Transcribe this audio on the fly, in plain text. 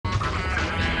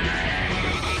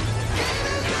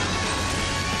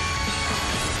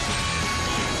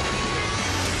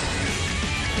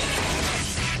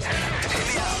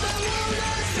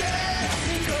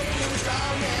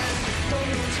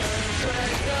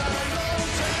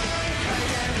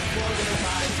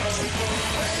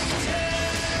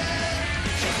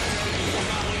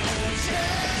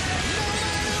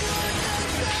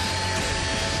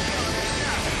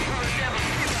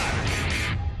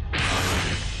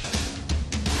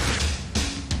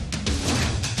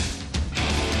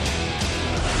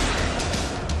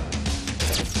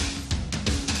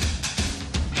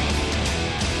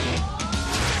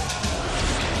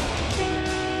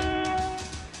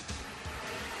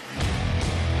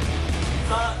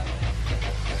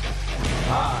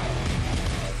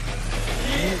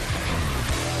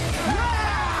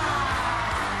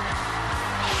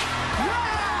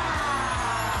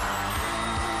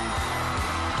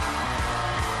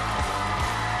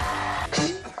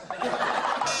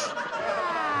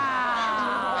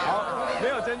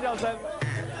声，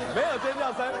没有尖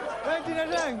叫声，因为今天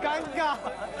真的很尴尬。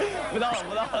不到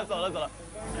了，走了，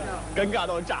尴尬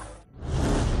到炸。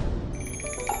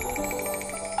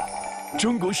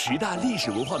中国10大历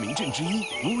史文化名镇之一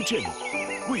乌镇，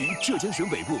位于浙江省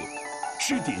北部，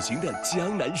是典型的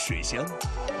江南水乡，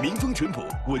民风淳朴，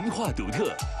文化独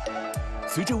特。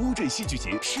随着乌镇戏剧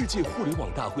节世界互联网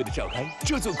大会的召开，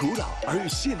这座古老而又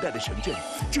现代的城镇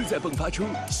正在迸发出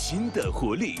新的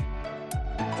活力。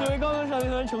作为高能少年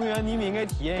团成员，你们应该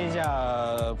体验一下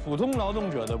普通劳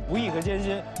动者的不易和艰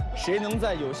辛。谁能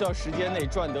在有效时间内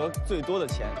赚得最多的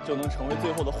钱，就能成为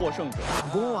最后的获胜者。打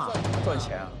工啊，赚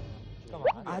钱啊！干嘛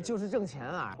啊？就是挣钱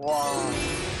啊！哇！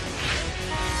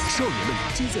少年们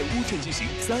将在乌镇进行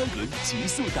3轮极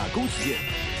速打工体验，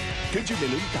根据每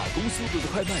轮打工速度的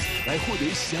快慢来获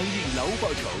得相应劳务报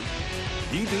酬。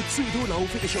赢得最多劳务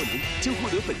费的少年将获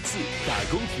得本次打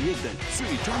工体验的最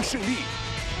终胜利。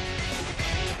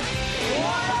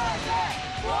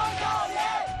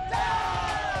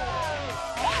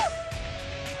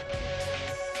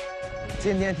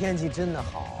今天天气真的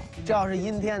好，这要是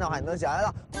阴天的话，你能想象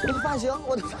到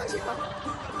我的发型，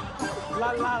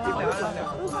拉，嘣，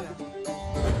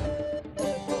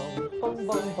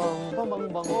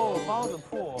哦，包子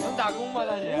铺能打工吗，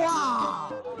大姐？哇，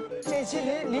这期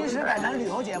临时改成旅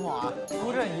游节目啊，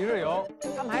乌镇一日游，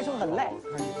他们还说很累，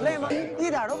累吗？一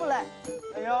点都不累。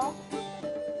哎呦，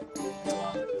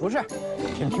不是，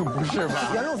肯定不是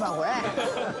吧？原路返回。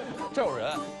这有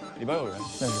人，里边有人，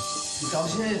那是。小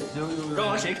心！刚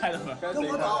刚谁开的门？跟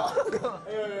我走！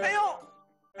哎呦！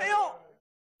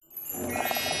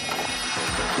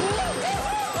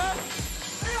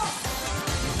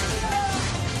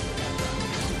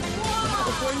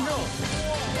观众！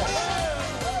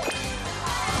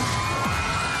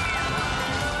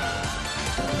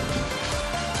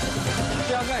这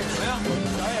要干什么呀？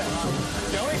表演吗？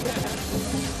表演！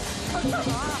干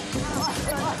嘛？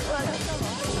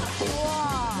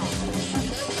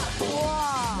哇！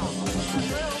没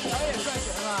有表演赚钱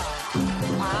了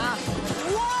啊！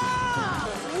哇！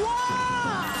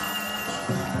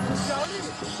小丽！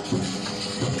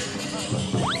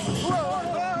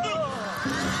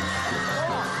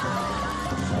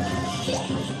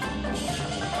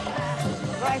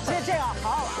哎，这个好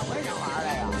好玩，我也想玩这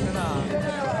个。真的？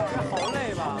这好累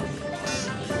吧？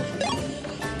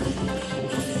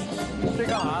这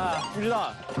干嘛的？不知道。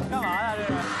干嘛的？这是？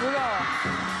不知道。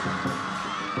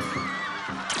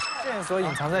线索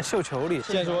隐藏在绣球里。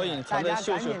线索隐藏在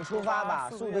绣球。大家赶紧出发吧，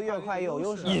速度越快越有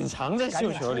优势。隐藏在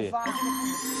绣球里。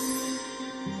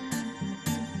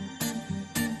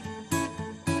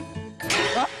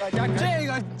这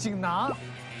个锦囊。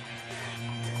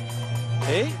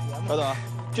哎，稍等，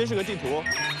这是个地图。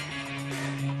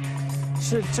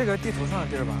是这个地图上的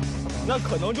地儿吧？那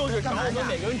可能就是查我们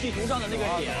每个人地图上的那个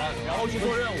点，然后去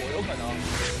做任务，有可能。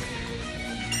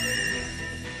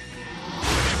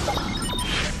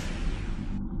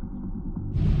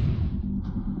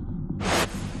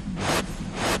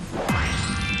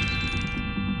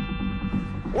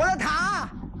我的塔！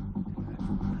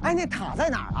哎，那塔在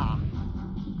哪儿啊？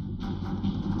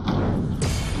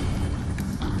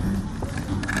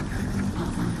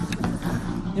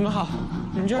你们好，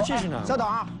你们这是哪？小董，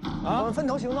我们分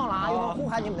头行动了啊！一会儿呼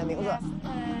喊你们的名字。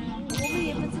我们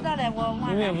也不知道的，我忘了。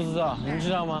你们也不知道，你们知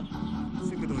道吗？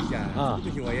这个东西啊，这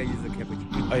个东西我也一直开不进。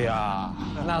哎呀，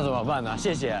那怎么办呢？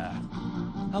谢谢。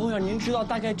阿公长，您知道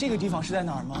大概这个地方是在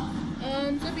哪儿吗？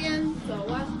这边走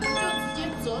啊，就直接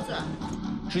左转。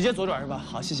直接左转是吧？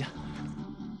好，谢谢。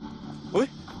喂，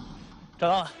找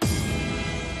到了。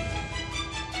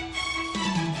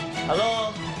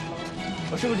Hello，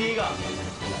 我是不是第一个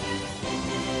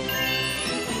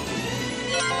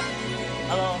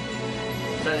 ？Hello，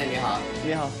 战队你好，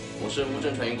你好，我是乌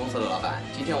镇船运公司的老板。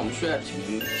今天我们需要请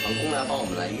航空来帮我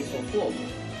们来运送货物，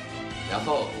然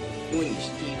后因为你是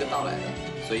第一个到来的，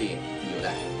所以你优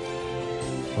待。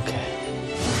OK。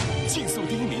竞速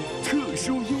第1名，特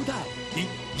殊优待：一、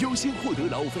优先获得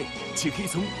劳务费，且可以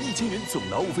从1000元总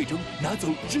劳务费中拿走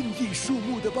任意数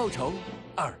目的报酬；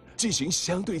二、进行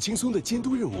相对轻松的监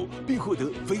督任务，并获得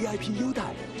VIP 优待。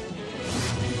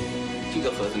这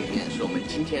个盒子里面是我们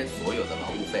今天所有的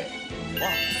劳务费。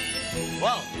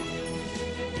哇，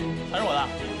还是我的。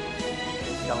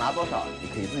想拿多少，你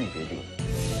可以自己决定。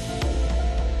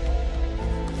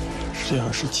最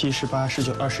好是7、18、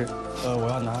19、20。我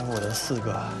要拿我的4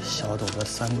个，小董的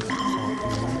3个。好，1、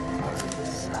2、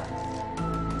3。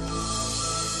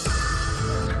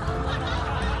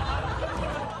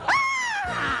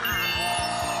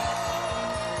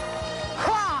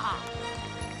哈！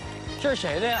这是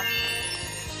谁的呀？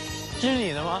这是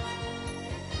你的吗？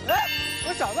哎，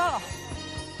我找到了，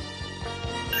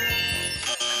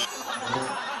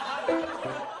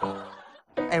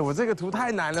哎，我这个图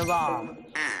太难了吧？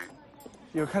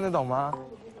有看得懂吗？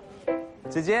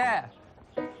姐姐，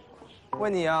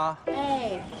问你啊，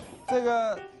哎，这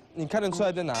个你看得出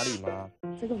来在哪里吗？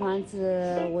这个房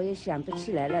子我也想不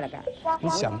起来了，那个。你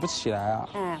想不起来啊？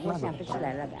哎，我想不起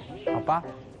来了的。好吧，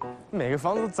每个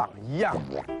房子都长一样。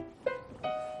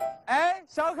哎，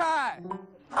小凯，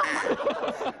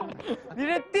你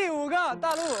是第5个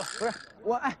大陆。不是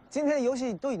我，哎，今天的游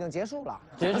戏都已经结束了。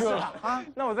结束了啊？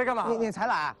那我在干嘛？你才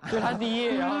来？就他第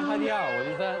1，然后他第2，我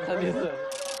第3，他第4。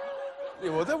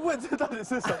我在问这到底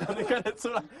是什么？你看得出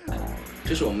来？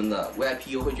这是我们的 VIP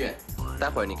优惠券，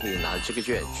待会儿你可以拿着这个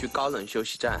券去高冷休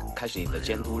息站开始你的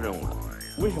监督任务了。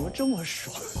为什么这么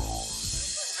爽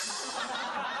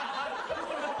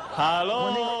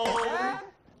 ？Hello，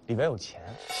 里边有钱，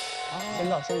先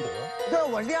到先得。对，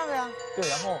我是第2个呀。对，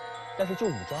然后但是就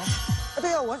5张。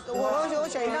对呀，我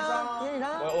选1张啊，你1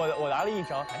张。我拿了1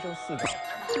张，还剩4张。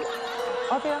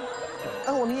啊，对呀。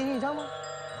我们1人1张吗？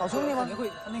好兄弟吗？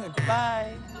他那个拜。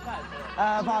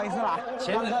不好意思了，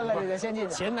钱刚哥哥先进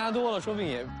去。钱拿多了，说不定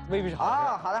也未必是好。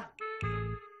哦，好的。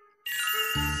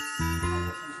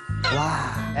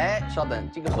哇，哎，稍等，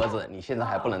这个盒子你现在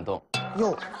还不能动。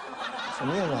哟，什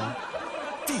么任务啊？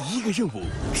第1个任务：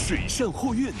水上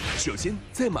货运。首先，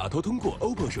在码头通过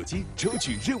OPPO 手机抽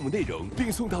取任务内容，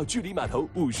并送到距离码头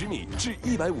50米至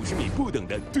150米不等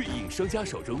的对应商家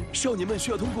手中。少年们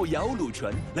需要通过摇橹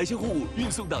船来将货物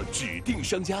运送到指定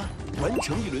商家。完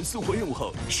成1轮送货任务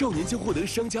后，少年将获得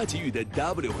商家给予的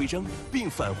W 徽章，并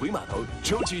返回码头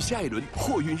抽取下1轮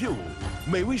货运任务。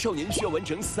每位少年需要完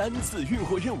成3次运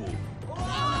货任务，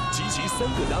集齐3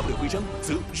个 W 徽章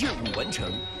则任务完成。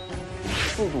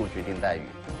速度决定待遇，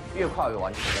越快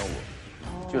完成任务，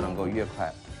就能够越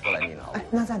快过来领劳务。哎，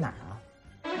那在哪儿啊？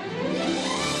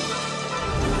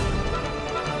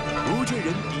无证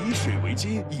人以水为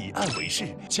街，以岸为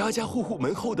市，家家户户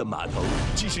门后的码头，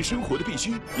既是生活的必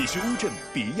须，也是乌镇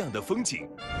别样的风景。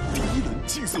第1轮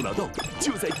竞速劳动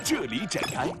就在这里展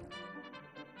开。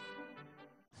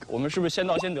我们是不是先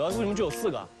到先得？为什么只有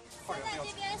4个？在这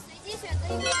边随机选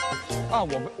择一个手机。啊，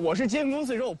我是监公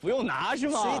司人，我不用拿是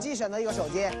吗？随机选择一个手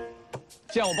机。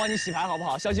这样我帮你洗牌好不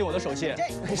好？相信我的手气，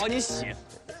我帮你洗。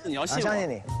你要信我。相信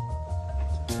你。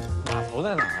码头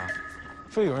在哪儿啊？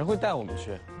说有人会带我们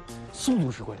去，速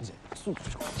度是关键，速度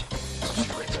是关键，速度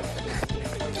是关键。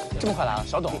这么快来了，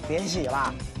小董，别洗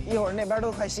了，一会儿那边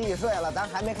都快洗睡了，咱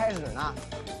还没开始呢。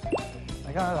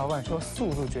刚才老板说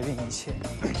速度决定一切，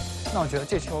那我觉得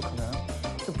这球可能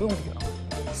就不用比了。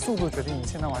速度决定一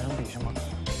切，那我还能比什么？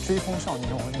追风少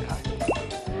年王俊凯。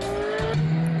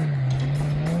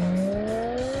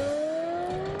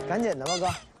赶紧的吧，哥。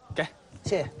给，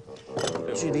谢谢。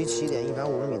距离起点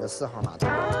150米的4号码头。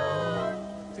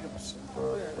这个不是。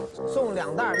送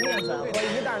2袋面粉和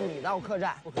1袋米到客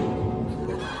栈。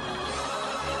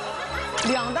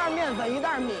2袋面粉，1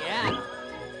袋米。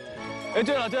哎，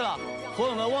对了，朋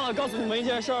友们，忘了告诉你们一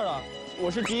件事了，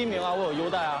我是第1名啊，我有优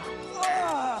待啊。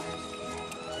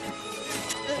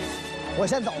我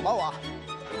先走吧，我。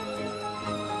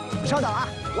稍等啊，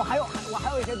我还有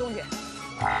一些东西，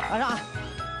马上。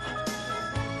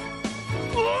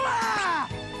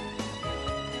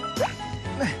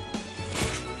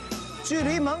距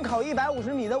离门口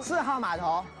150米的4号码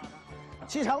头，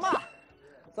启程吧，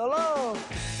走喽。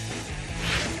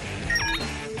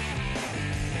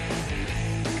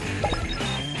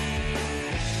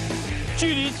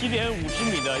距离起点50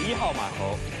米的1号码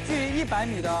头，距离100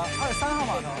米的23号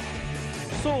码头，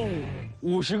送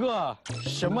50个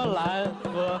什么蓝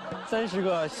和30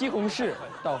个西红柿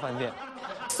到饭店，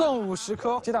送50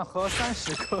颗鸡蛋和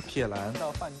30颗铁蓝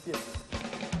到饭店。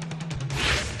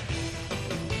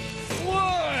哇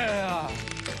呀！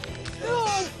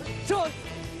这，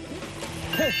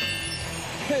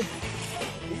嘿，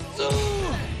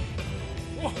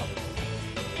哇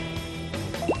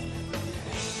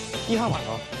！1号码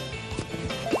头。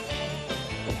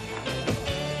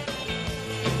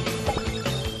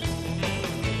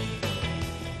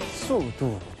速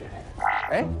度决定。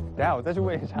哎，等下我再去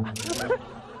问一下。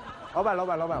老板，我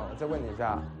再问你一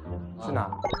下，是哪？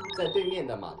在对面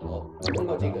的码头，通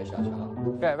过这个小桥。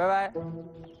对，拜拜。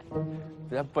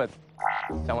比较笨，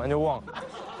讲完就忘了。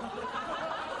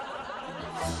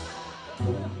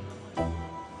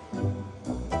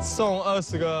送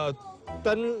20个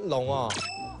灯笼啊，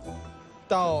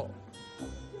到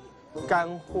干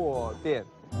货店。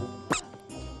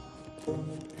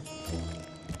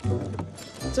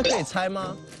这可以猜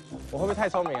吗？我会不会太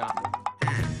聪明啊？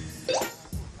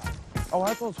哦，我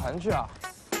要坐船去啊！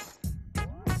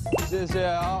谢谢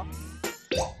啊。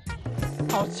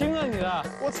好轻啊你的！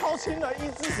我超轻的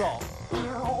，1只手。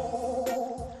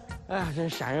哎呀，真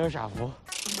傻人有傻福。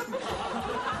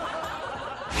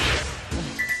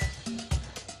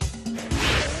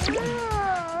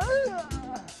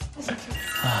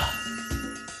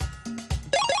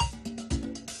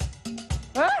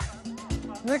哎，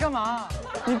你在干嘛？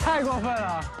你太过分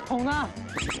了！桶呢？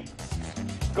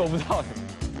够不到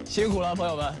你，辛苦了，朋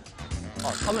友们。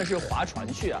哦，他们是划船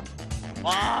去啊。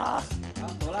哇！啊，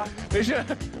怎么了？没事，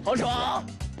好爽，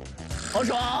好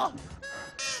爽。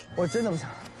我真的不想。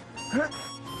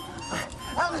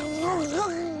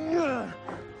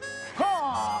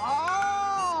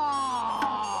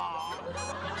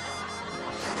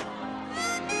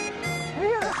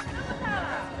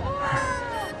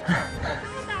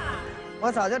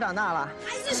我早就长大了。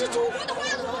孩子是祖国的花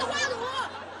朵，花朵。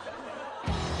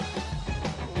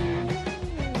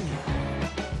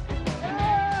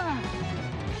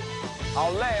好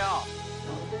累啊！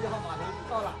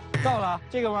到了，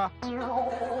这个吗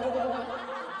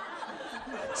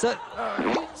？3、2、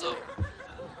1，走。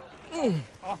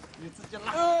好，你自己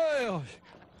拉。哎呦，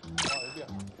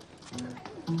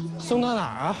送到哪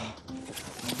儿啊？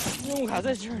信用卡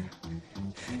在这儿。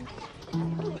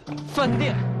饭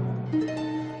店。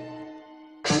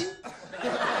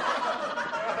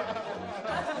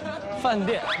饭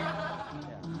店。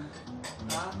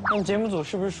那么节目组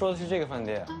是不是说的是这个饭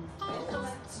店？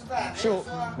是，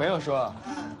没有说。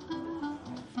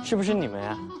是不是你们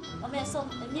呀？我们要送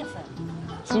面粉。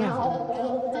送面粉？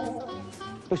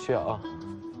不需要啊。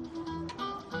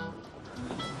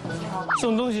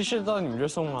送东西是到你们这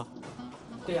送吗？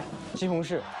对呀。西红柿，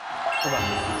是吧？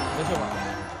没错吧？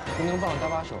您能帮我搭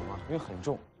把手吗？因为很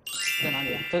重。在哪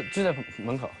里？就在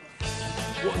门口。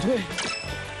我推。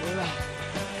明白。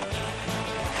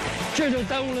这就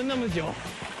耽误了那么久。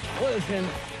我的天哪！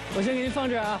我先给您放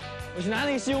这儿啊，我去拿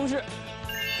那个西红柿。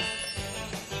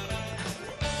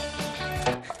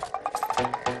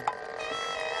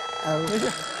没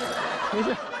事，没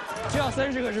事，只要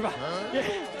30个是吧？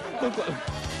都滚了，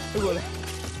都滚了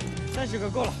，30个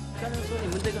够了。刚才说你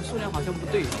们这个数量好像不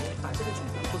对，把这个警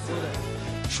察不说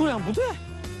的。数量不对，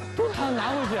都是他拿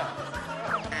回去。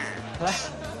来，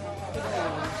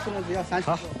数量只要30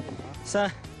个。好，3、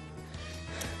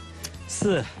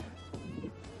4。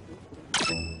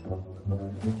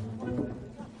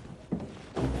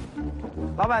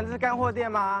老板，这是干货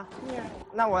店吗？对呀。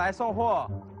那我来送货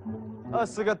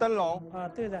，20个灯笼。啊，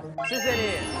对的。谢谢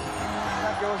你。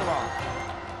那给我什么？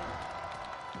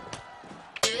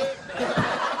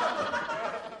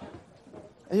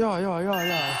哎呦哎呦哎呦哎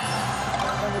呦，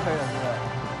那就可以了，是不是？好的，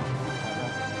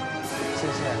谢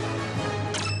谢。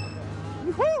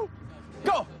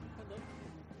Go。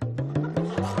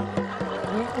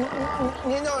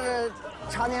您就是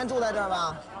常年住在这儿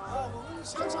吧？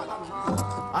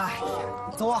哎呀，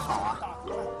多好啊！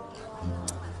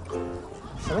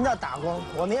什么叫打工？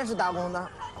我们也是打工的。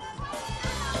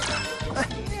哎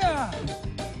呀！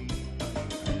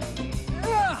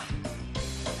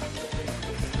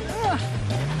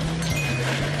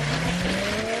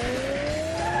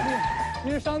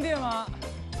你是商店吗？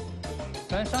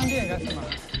咱商店干什么？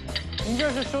您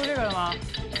这是收这个的吗？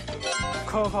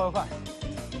快快快快，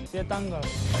别耽搁了。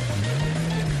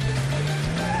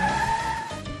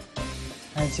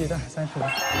哎，鸡蛋30个。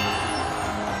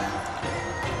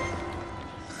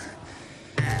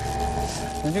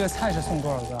你这个菜是送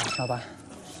多少个啊，老板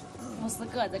？50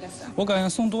个，这个是。我感觉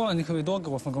送多了，你可不可以多给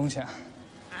我份工钱？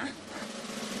啊？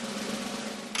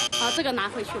好，这个拿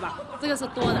回去吧，这个是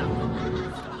多的。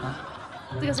啊？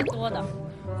这个是多的。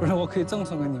不是，我可以赠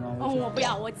送给你吗？我不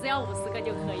要，我只要50个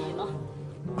就可以了。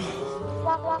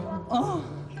哦。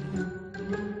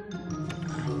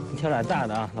你挑俩大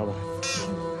的啊，老板。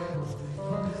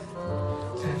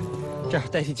这样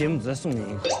代替节目组再送你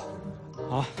一个。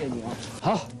好，谢谢你啊。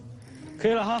好，可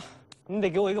以了哈。你得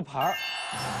给我一个盘儿。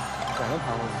2个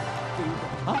盘吗？就一个。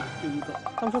啊？就一个。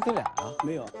他们说给俩啊？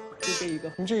没有，就给一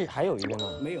个。你这还有一个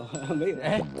呢？没有，没有。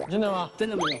哎，真的吗？真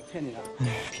的没有，骗你的。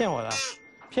骗我的，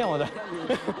骗我的，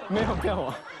没有骗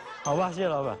我。好吧，谢谢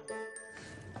老板。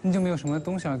你就没有什么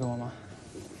东西要给我吗？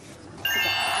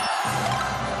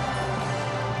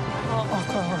哦，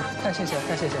快快快！太谢谢了，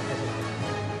太谢谢了，太谢谢了。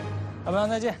老板，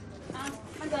再见。啊，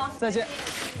慢走。再见。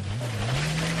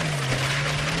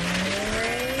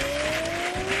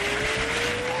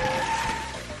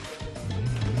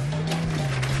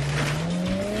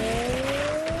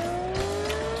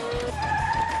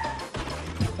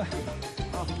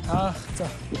好，走。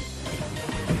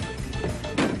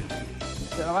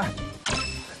谢谢老板。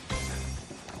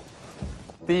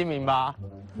第1名吧，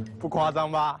不夸张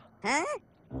吧？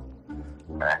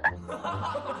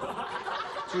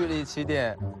距离起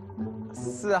点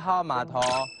4号码头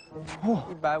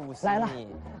150来了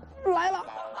米，来了，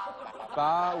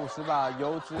把50把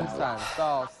油纸伞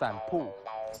到伞铺。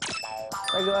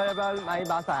大哥，要不要买一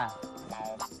把伞？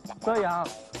这样。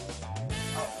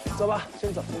走吧，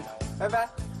先走，先走，拜拜。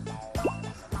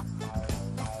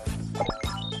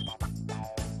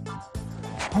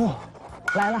哦，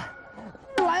来了，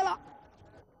来了。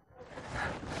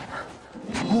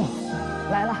哦，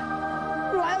来了，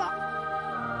来了。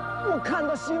我看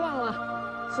到希望了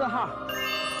，4号。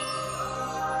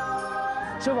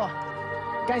师傅，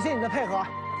感谢你的配合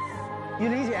与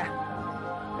理解。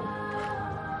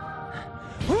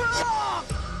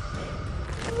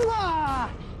哇！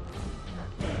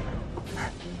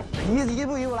一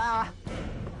步一步来啊！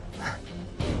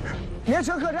连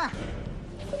车客栈，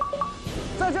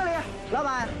在这里，老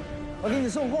板，我给你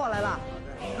送货来了。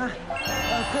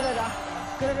柯队长，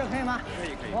搁在这可以吗？可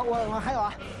以。我还有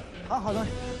啊，好东西。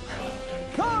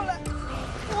上来，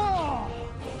哇！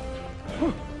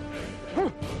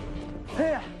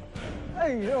嘿，哎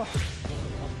呦！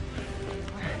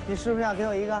你是不是要给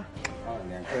我一个？ 2个，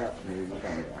你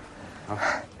干不了。好。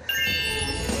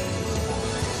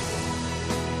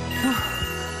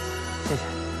谢谢。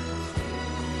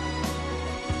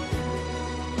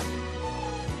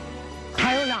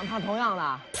还有2套同样的。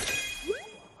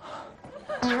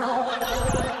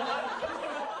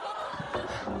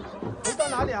回到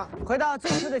哪里啊？回到这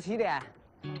次的起点。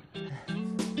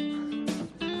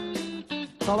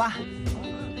走吧。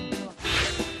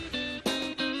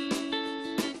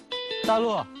大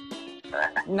陆，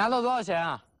你拿到多少钱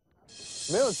啊？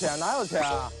没有钱，哪有钱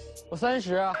啊？我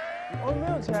30。我没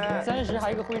有钱。30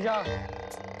还有一个徽章。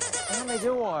他没给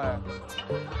我哎。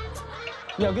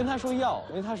你要跟他说要，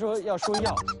因为他说要说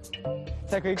要，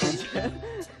才可以给钱。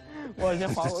我先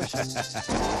划过去。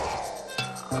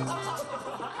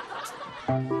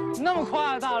那么快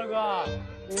啊，大陆哥！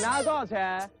你拿了多少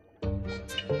钱？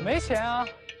没钱啊。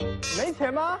没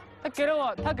钱吗？他给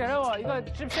了我一个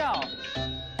支票。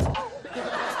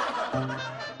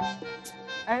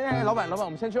哎，老板，我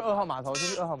们先去2号码头，先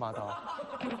去2号码头。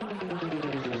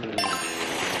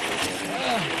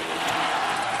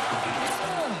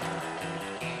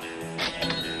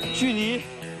距离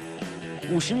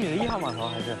50米的1号码头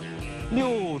还是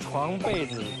6床被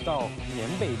子到棉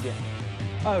被店。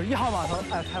1号码头，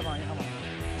哎，太棒！1号码头，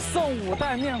送5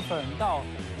袋面粉到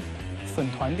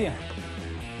粉团店。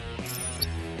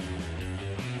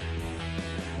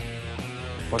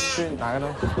我去拿个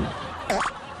东西。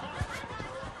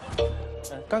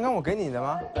刚刚我给你的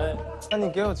吗？哎，那你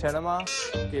给我钱了吗？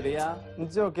给了呀。你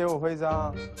只有给我徽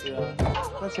章。对啊。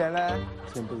那钱呢？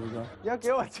钱不知道。你要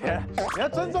给我钱，你要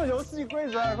尊重游戏规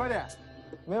则，快点。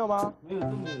没有吗？没有，都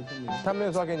没有。他没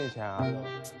有说给你钱啊？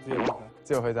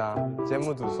只有徽章。节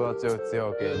目组说只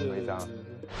有给你徽章。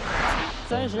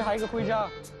30还有一个徽章。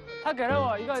他给了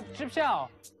我一个支票。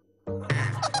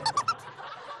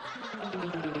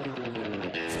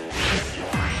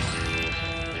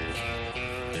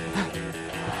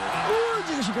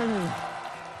这个是干净的。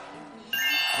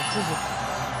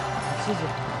谢谢。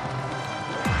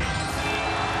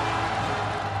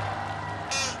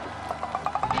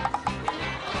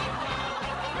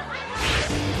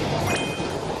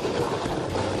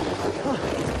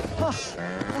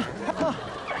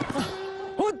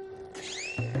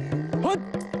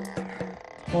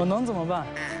我能怎么办？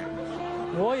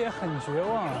我也很绝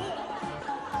望啊。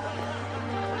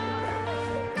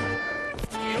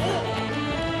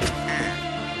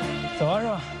走啊，是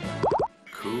吧？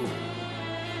 Cool。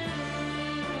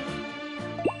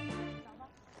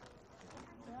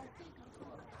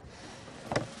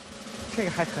这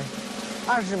个还可以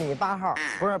，20米8号，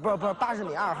不是80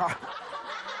米2号。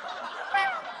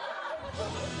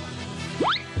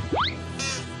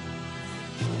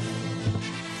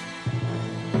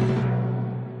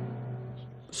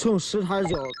送10坛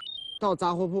酒到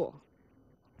杂货铺。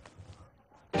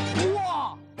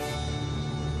哇！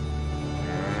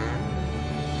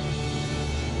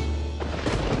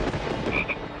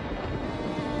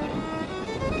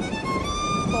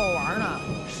逗我玩呢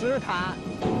，10坛。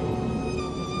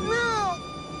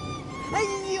 哎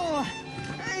呦，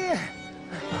哎呀！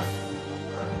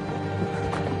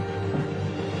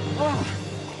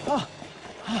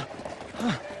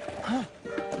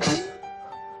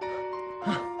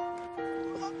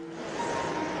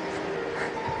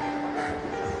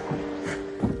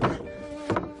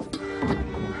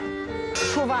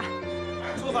出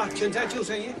发，检查救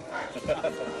生衣。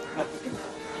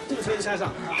救生衣穿上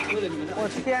啊，为了你们的。我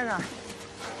天哪！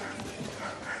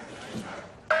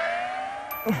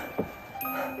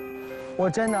我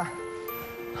真的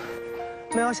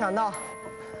没有想到，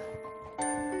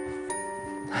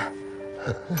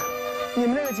你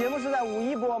们这个节目是在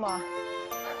5·1播吗？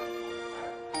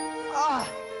啊！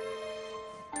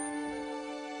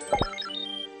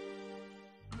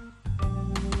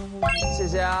谢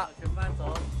谢啊，全班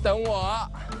走，等我。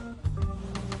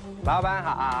老板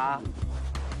好，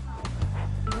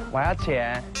我要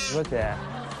钱，多少钱？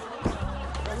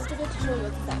我们这边只收邮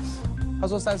资30。他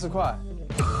说30块。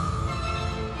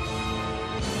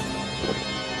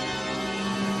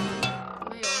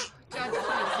没有，这样只收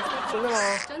邮资。真的吗？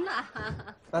真的。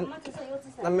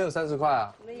那没有30块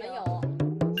啊？没有。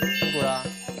辛苦了。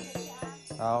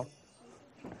好。好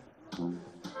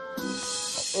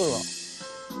饿哦。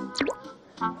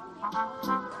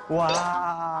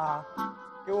哇，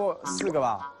给我4个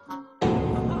吧。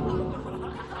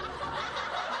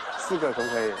4个可不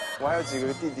可以？我还有几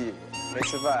个弟弟没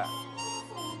吃饭。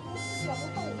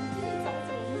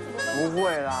不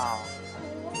会啦。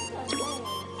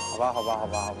好吧，好吧，好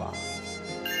吧，好吧。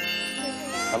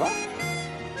好吧。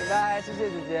拜拜，谢谢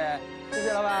姐姐，谢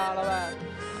谢老板，老板。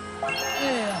哎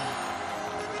呀。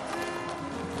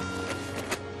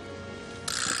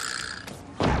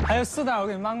还有4袋，我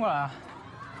给你搬过来啊。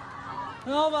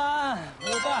老板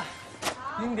，5袋，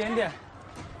您点点。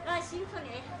辛苦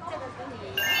你，这个给你。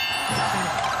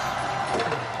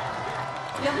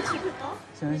要不吃个糕？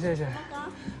行，谢谢。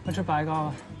我吃白糕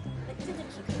吧。这个皮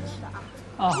可以吃的啊。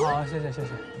啊，好，谢谢谢谢，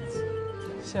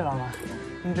谢谢老板，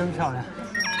您真漂亮，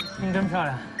您真漂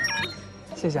亮，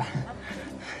谢谢，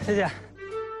谢谢。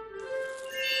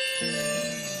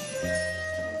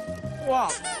哇，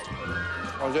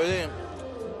我决定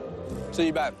这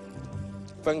一半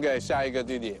分给下一个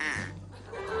弟弟。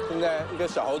现在一个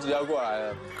小猴子要过来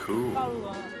了。大陆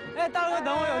啊！哎，大陆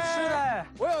等我有吃的哎，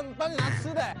我有帮你拿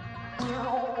吃的。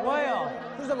我也有。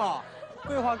是什么？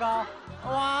桂花糕。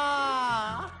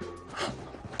哇！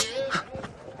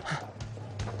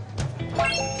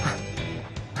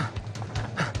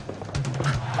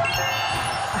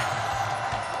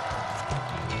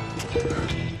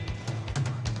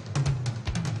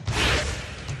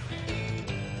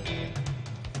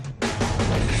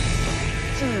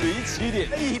距离起点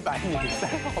100米3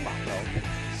号码头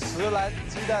，10篮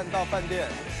鸡蛋到饭店。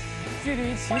距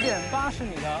离起点80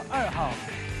米的2号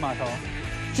码头，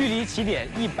距离起点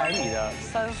100米的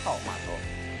3号码头，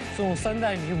送3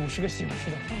袋米50个西红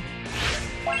柿的。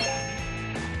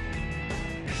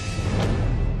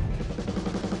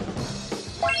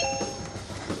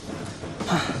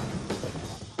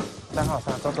3号，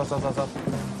走走走走走，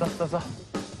走走走，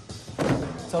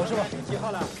走是吧？几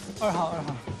号了2号，2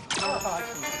号。2号。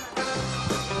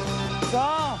走。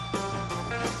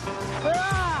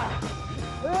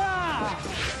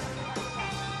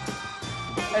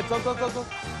哎，走走走走。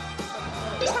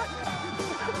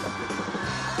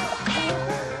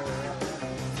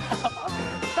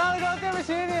大哥，对不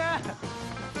起你。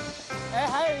哎，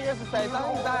还有一个是谁？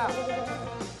张一山啊？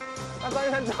那张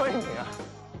一山最后1名啊。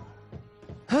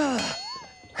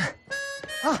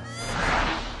啊，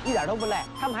一点都不累，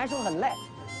他们还说很累，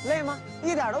累吗？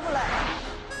一点都不累，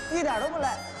一点都不累，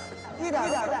一点都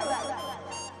不累。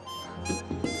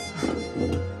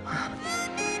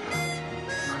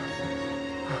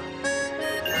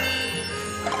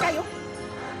加油！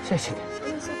谢谢你，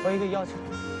我有一个要求，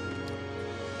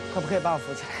可不可以把我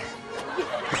扶起来？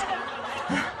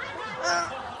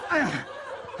哎呀！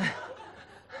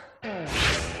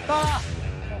到了，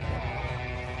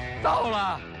到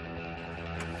了，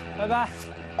拜拜。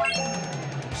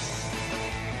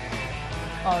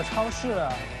哦，超市，要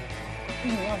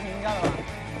是您家的吧？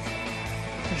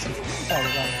谢谢，带着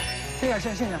带着，谢谢谢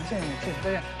谢你，谢谢你，谢谢，再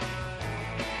见。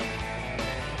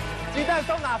鸡蛋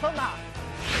送哪送哪？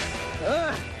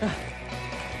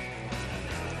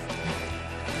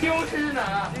丢失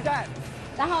哪？鸡蛋。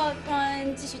然后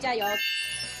继续加油。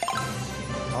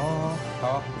哦，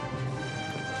好。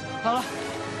好了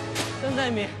，3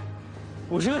袋米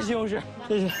，50个西红柿，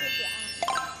谢谢。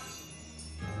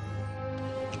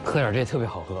喝点这也特别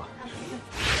好喝。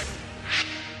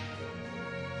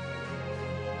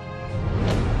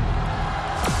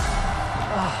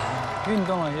啊，运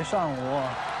动了一上午，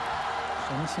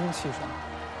神清气爽。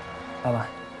老板，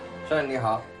少年你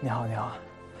好。你好，你好。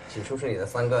请出示你的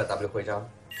3个 W 徽章。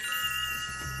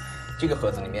这个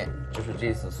盒子里面就是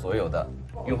这次所有的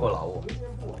运货劳务。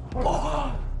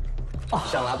哇！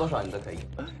想拿多少你都可以。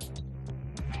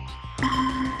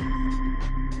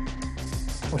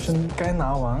我是该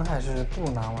拿完还是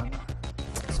不拿完呢？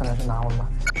算了，是拿完吧。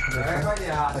哎，快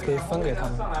点啊！还可以分给他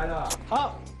们。上来的。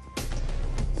好。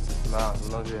怎么样？什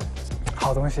么东西？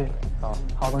好东西。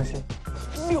好东西。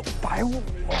650，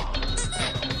哇！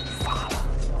发了。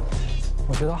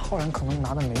我觉得浩然可能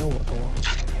拿的没有我多。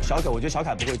小凯，我觉得小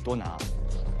凯不会多拿。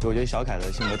就我觉得小凯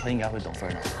的性格，他应该会等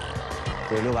分拿。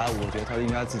对650，我觉得他应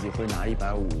该自己会拿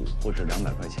150或者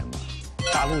200块钱吧。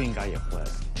大陆应该也会，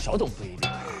小董不一定。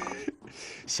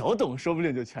小董说不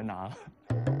定就全拿了。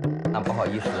那不好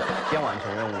意思，先完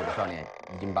成任务的少年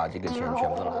已经把这个钱全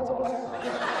部都拿走了。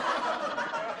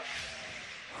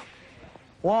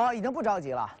我已经不着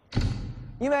急了，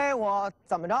因为我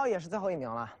怎么着也是最后1名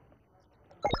了。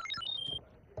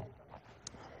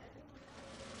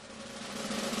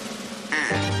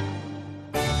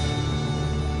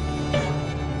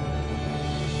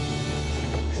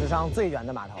史上最远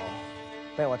的码头，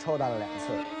被我抽到了2次，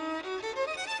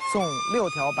送6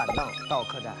条板凳到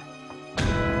客栈，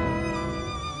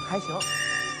还行。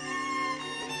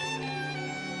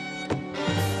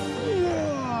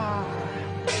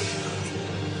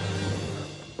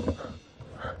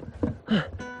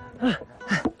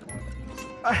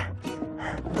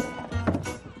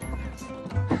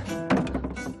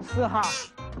4号，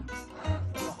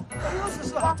又是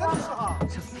4号，真的4号，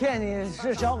骗你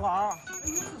是小狗。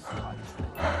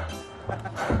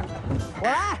我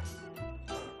来。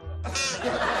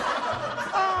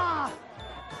啊！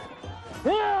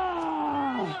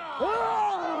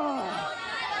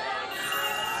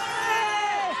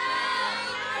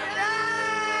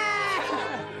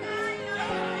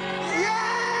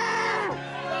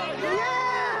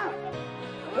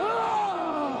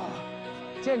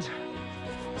坚持，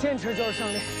坚持就是胜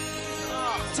利，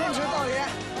坚持到底。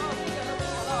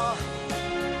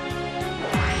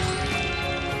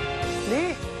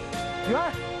离远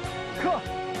客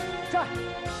站。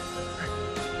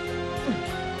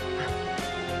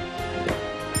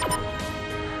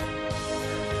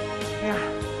哎呀，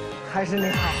还是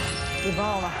你好，你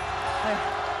帮我吧。哎呀，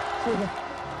谢谢，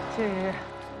谢谢，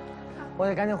我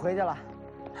得赶紧回去了。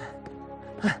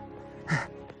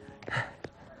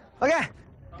OK，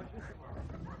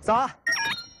 走啊，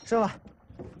师傅。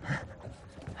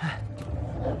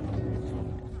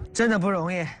真的不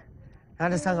容易，拿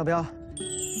这3个标。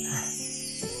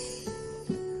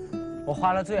我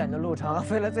花了最远的路程，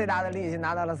费了最大的力气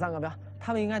拿到了3个标，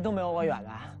他们应该都没有我远的。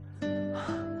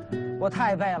我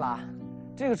太背了，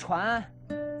这个船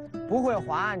不会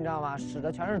划，你知道吗？使的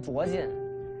全是拙劲。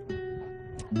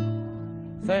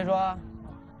所以说，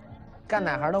干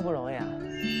哪行都不容易啊。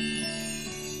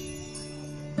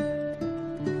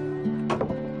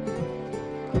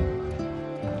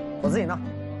我自己弄，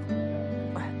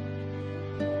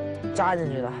扎进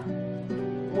去的。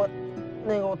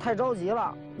我太着急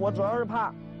了，我主要是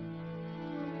怕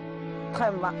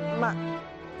太慢。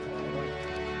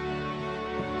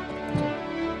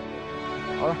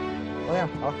好了，我这样，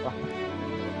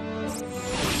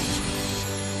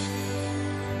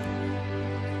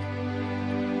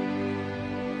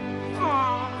好。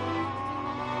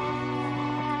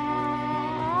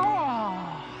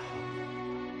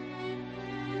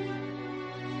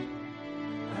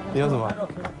你要什么？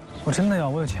我真的要，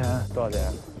我有钱。多少钱？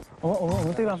我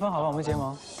们对半分好吧？我们结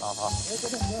盟。好。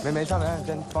没差，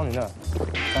先放你那。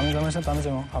咱们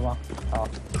结盟，好不好？好。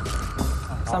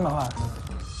300块。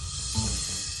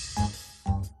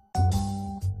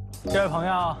这位朋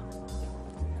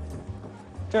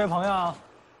友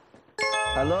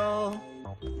 ，Hello，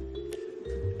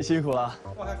 辛苦了。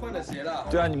我还换了鞋了。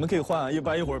对啊，你们可以换啊，要不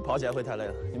然一会儿跑起来会太累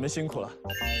了。你们辛苦了。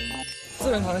资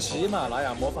生堂喜马拉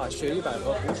雅魔法雪莉百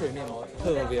合补水面膜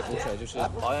特别补水，就是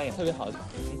保养也特别好。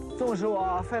纵使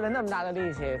我费了那么大的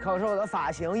力气，可是我的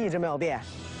发型一直没有变。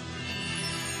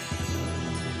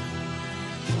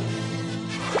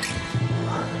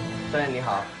少年你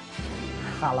好。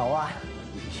哈喽啊。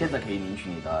现在可以领取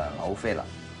你的劳务费了，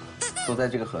都在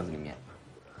这个盒子里面。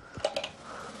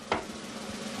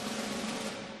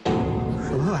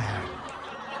什么玩意儿？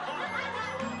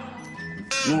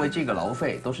因为这个劳务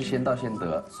费都是先到先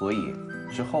得，所以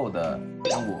之后的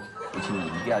任务，请你一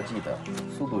定要记得，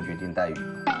速度决定待遇。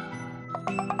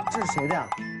这是谁的呀？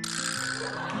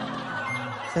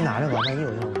先拿着吧，万一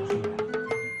有用。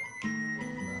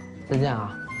再见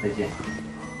啊！再见。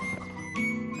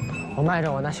我迈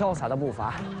着我那潇洒的步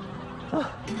伐，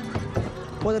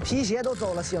我的皮鞋都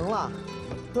走了形了，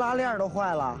拉链都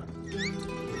坏了。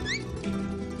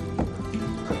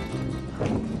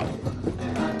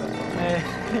哎，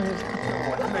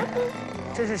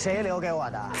这是谁留给我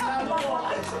的？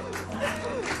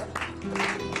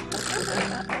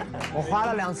我滑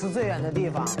了2次最远的地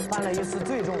方，搬了1次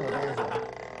最重的东西。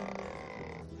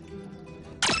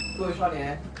各位少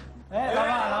年，哎，老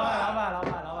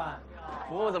板，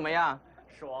服务怎么样？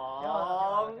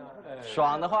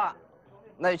爽的话，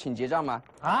那就请结账吧。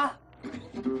啊？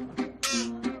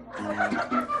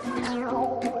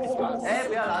哎，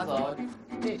不要拿走，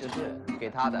这就是给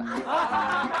他的。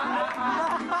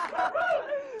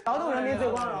劳动人民最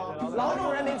光荣，劳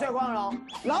动人民最光荣，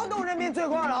劳动人民最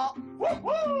光荣。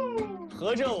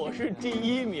合着我是第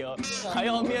1名，还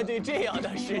要面对这样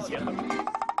的事情。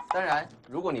当然，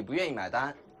如果你不愿意买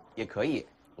单，也可以，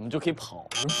我们就可以跑。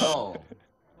哦，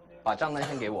把账单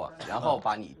先给我，然后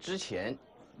把你之前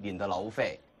领的劳务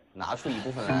费拿出一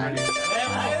部分来。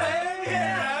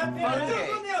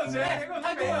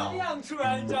他给我亮出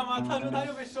来，你知道吗？他说他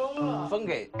又被收了，分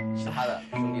给其他的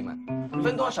兄弟们，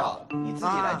分多少你自己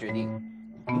来决定。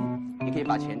你可以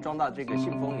把钱装到这个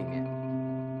信封里面。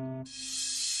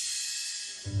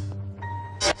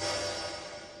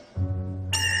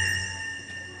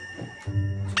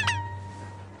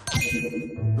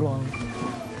装，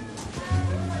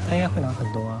他应该会拿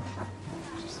很多啊。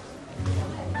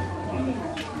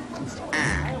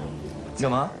干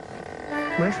嘛？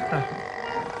没事。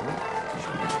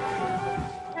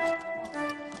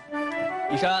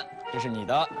一山，这是你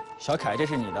的；小凯，这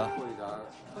是你的。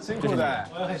辛苦的，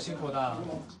我也很辛苦的。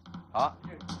好，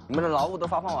你们的劳务都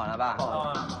发放完了吧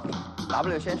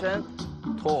？W 先生，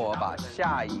托我把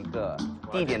下一个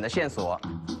地点的线索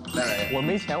带来。我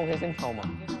没钱，我可以先挑吗？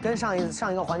跟上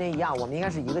一个环节一样，我们应该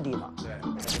是一个地方。对。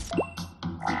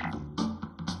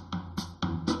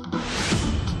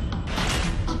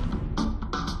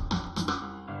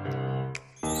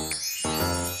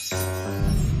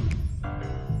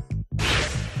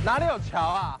哪里有桥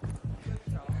啊？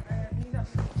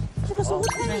这个是屋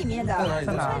村里面的，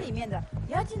在哪？屋村里面的，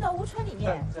你要进到屋村里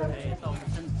面。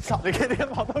操，你肯定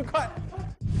跑得快。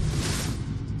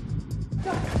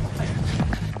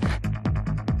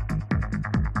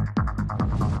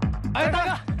哎，大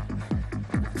哥，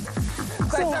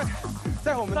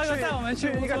带我们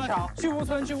去一个桥，去乌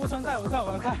村，带我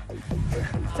快！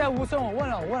在乌村，我问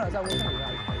了，在乌村里面。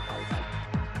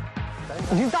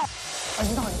已经到。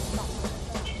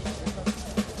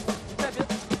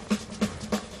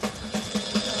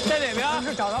在哪边？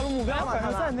是找到了目标吗？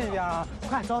可能在那边啊！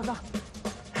快走。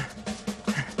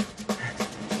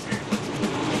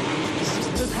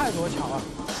这太多桥了。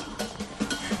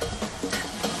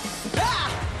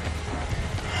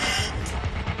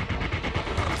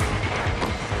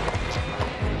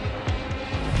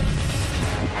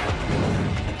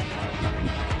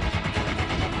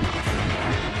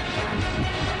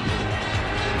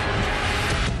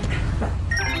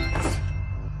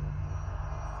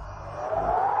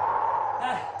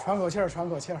喘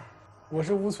口气儿，我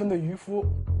是乌村的渔夫。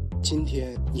今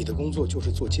天你的工作就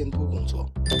是做监督工作。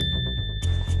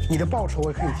你的报酬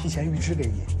我也可以提前预支给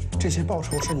你，这些报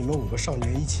酬是你们5个少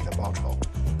年一起的报酬，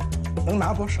能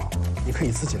拿多少你可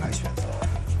以自己来选择。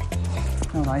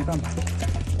那我拿一半吧。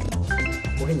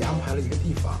我给你安排了一个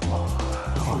地方，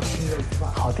好吃的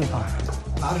饭，好地方。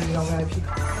拿着这张 VIP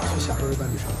卡去享受这段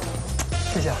旅程。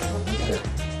谢谢。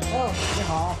哦，你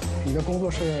好，你的工作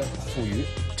是捕鱼。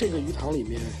这个鱼塘里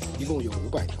面一共有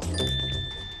500条鱼。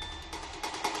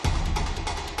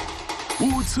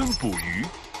乌村捕鱼，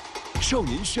少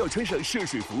年需要穿上涉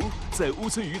水服，在乌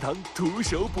村鱼塘徒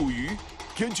手捕鱼，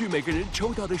根据每个人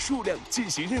抽到的数量进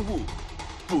行任务。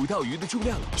捕到鱼的重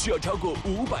量需要超过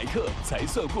500克才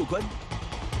算过关。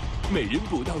每人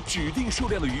捕到指定数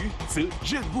量的鱼，则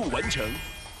任务完成。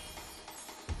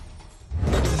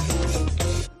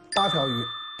 8条鱼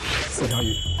，4条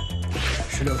鱼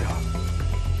，16条。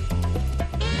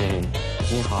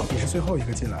你好，你是最后一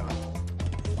个进来了，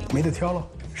没得挑了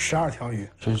，12条鱼，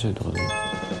这是最多的。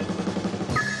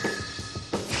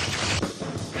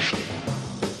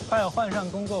快点换上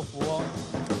工作服，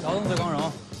劳动最光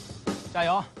荣，加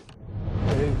油！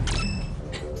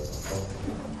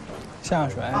下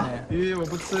水。鱼，我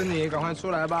不吃你，赶快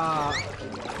出来吧！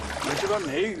你这边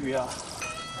没鱼啊？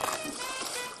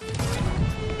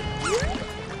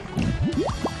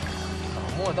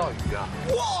 摸到鱼啊！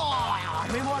哇，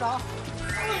没摸着。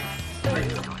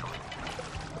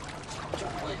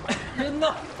人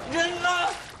呢？人呢？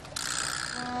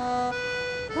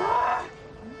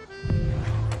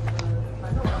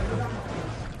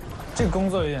这个工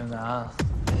作有点难。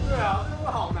对啊，这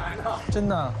个好难啊！真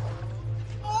的。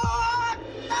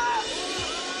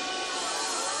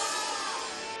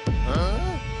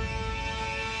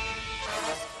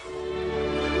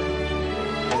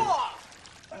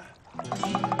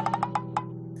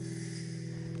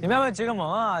你们要不要结个盟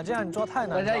啊？这样你抓太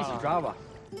难了。大家一起抓吧，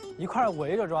一块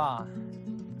围着抓。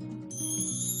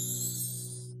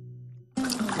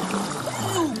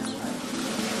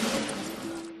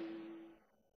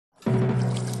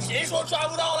谁说抓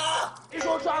不到了？谁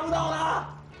说抓不到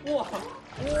了？哇，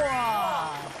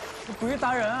这捕鱼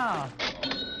达人啊！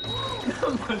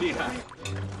这么厉害！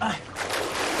哎，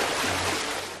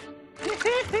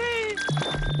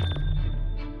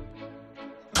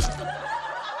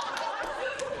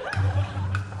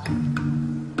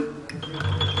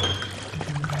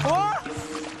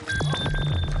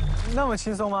那么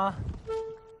轻松吗？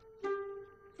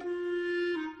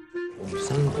我们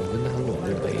三个跟大陆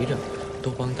就围着，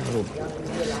都帮大陆。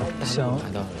行。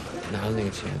拿了那个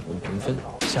钱，我们平分。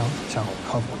行，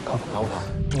靠谱。好不好？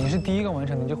你是第一个完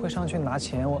成，你就会上去拿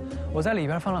钱。我在里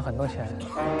边放了很多钱。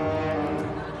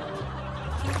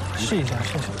试一下。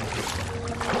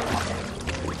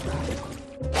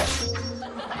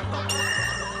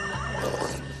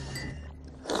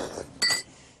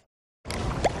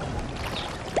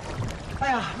哎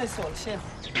呀，累死我了，歇一会儿。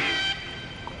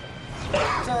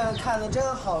这看着真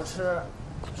好吃。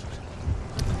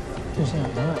就这样，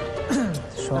咱们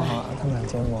说好了，他们俩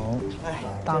结盟。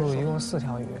大陆一共4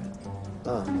条鱼。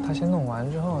他先弄完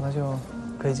之后，他就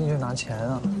可以进去拿钱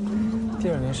了。第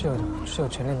2名是有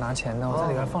权利拿钱的，我在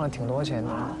里边放了挺多钱的。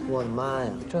我的妈呀！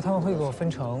就他们会给我分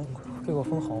成，会给我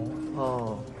分红。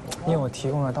哦。因为我提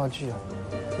供了道具。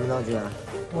什么道具啊？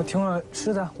我提供了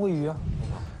吃的，喂鱼啊。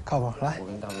靠谱，来。我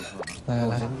跟大陆说。来。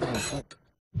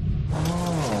哦，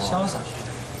潇洒。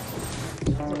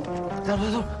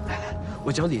走，来，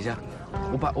我脚底下，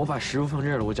我把食物放这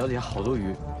儿了，我脚底下好多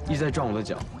鱼，一直在撞我的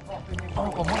脚。哦，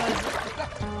我摸到。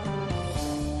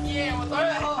耶，我对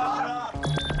了。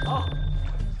好。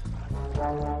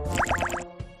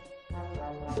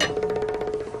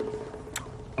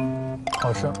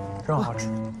好吃，真好吃。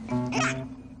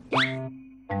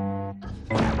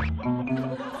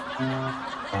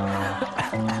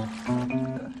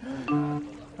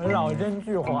老真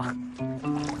巨滑。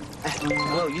哎，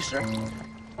我有鱼食。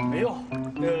没用，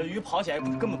那个鱼跑起来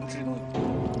根本不吃东西。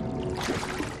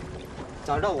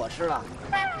早知道我吃了。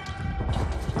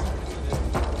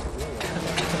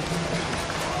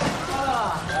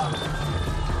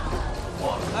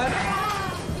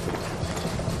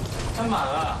太满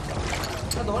了。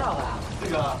要多少个啊？这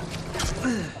个。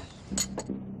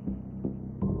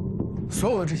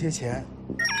所有的这些钱，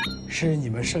是你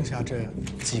们剩下这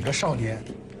几个少年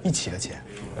一起的钱。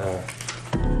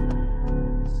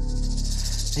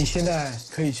你现在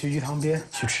可以去鱼塘边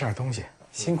去吃点东西，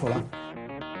辛苦了。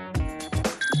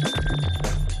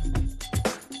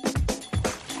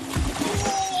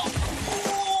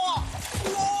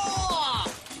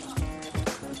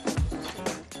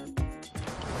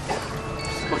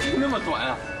我这那么短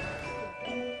啊！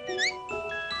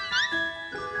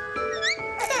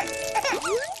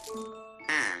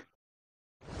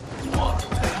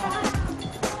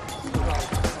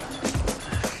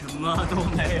什么都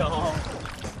没有。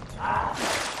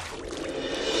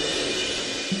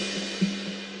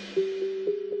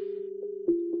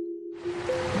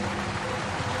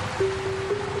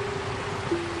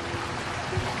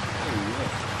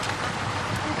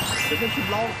随便去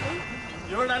捞，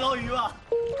有人来捞鱼吧？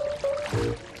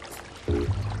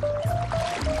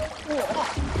哇，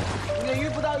你这鱼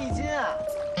不到1斤啊！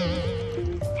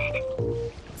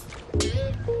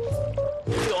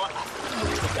有啊，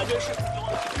感觉是有啊。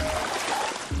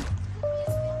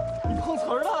你碰瓷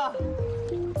儿了？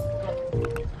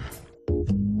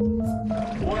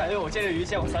我感觉我见这鱼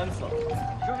见过3次了，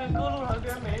说明哥路上跟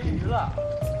人没鱼了，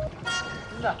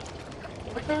真的。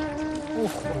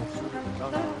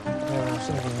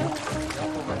是个鱼。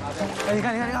哎，你看，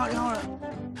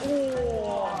哇！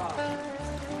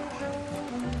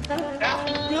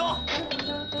有。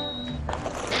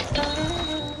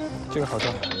这个好抓。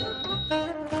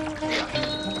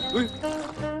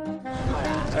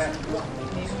哎，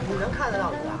你能看得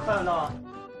到鱼啊？看得到啊。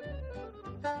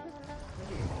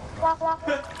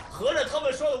合着他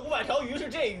们说的500条鱼是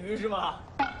这鱼是吗？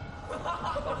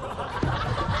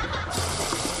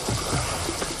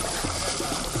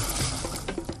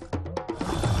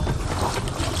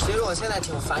其实我现在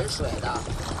挺反水的，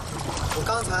我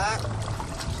刚才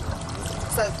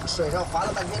在水上划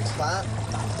了半天船，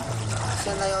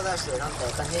现在又在水上逮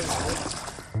半天鱼。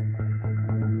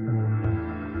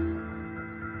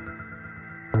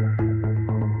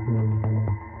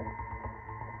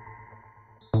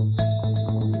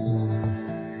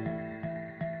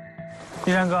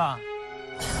一山哥，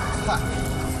快！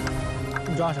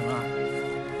你抓什么啊？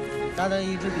抓的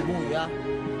一只比目鱼啊！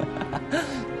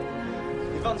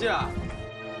你放弃了？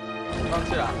你放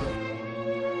弃了？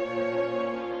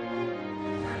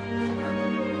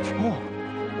哦，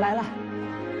来了，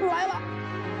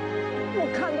我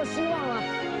看到希望了！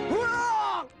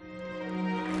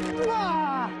哇！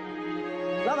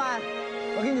老板，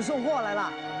我给你送货来了，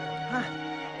啊！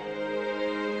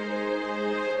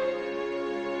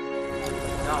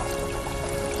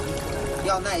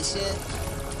要耐心，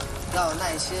要有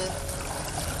耐心。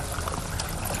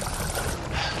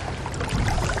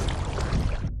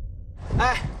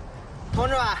哎，同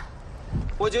志们，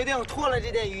我决定脱了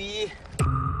这件雨衣。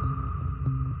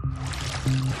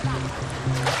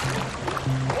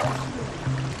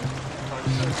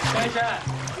张一山，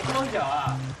光脚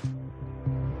啊！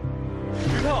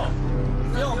石头，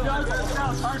别往边走，这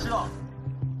样全是石头。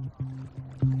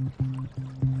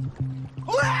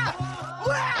哇！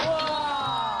哇，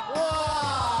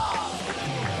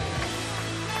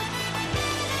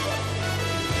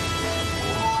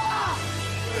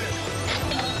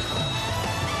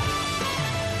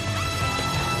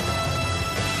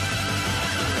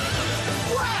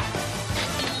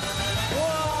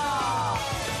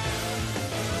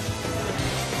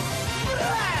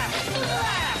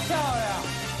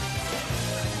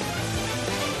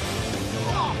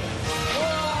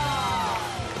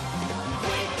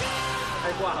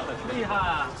很厉害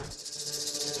啊！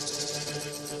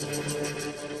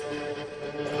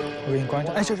我给你关一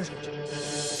下。哎，这。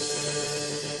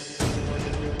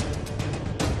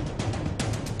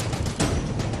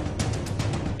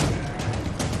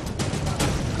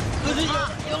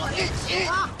有了一起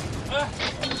啊！哎，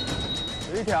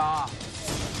有一条，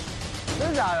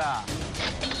真假的？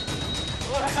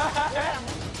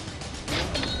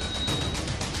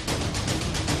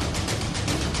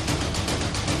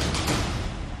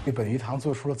为本鱼塘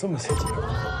做出了这么些节目，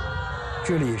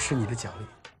这里是你的奖励。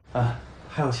啊，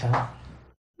还有钱吗？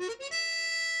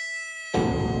不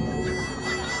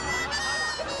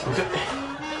对，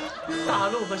大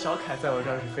陆和小凯在我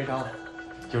这儿是非常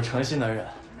有诚信的人，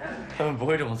他们不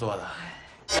会这么做的。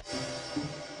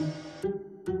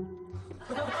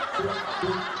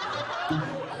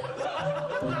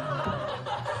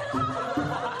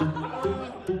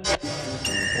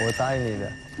我答应你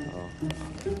的，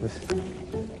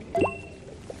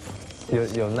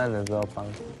有难的都要帮。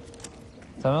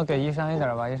咱们给一山一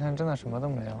点吧，一山真的什么都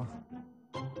没有。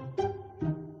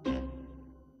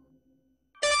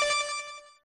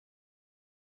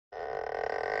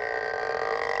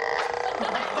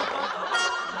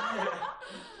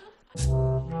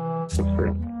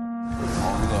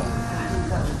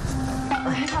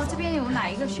还有这边有哪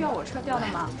一个需要我撤掉的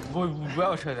吗？不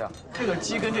要撤掉，这个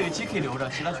鸡跟这个鸡可以留着，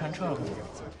其他全撤了。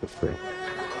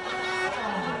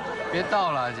别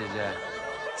倒了，姐姐。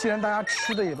既然大家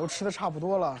吃的也都吃的差不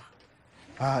多了，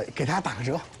给大家打个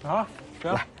折啊！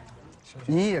来，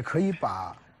你也可以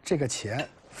把这个钱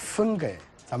分给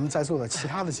咱们在座的其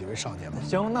他的几位少年们。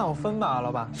行，那我分吧，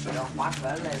老板。要划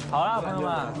船嘞。好了，朋友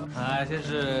们，来，先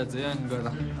是子健哥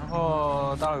的，然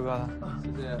后大陆哥的，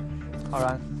谢谢，浩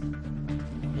然，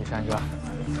一山哥，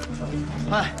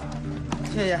哎，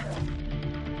谢谢。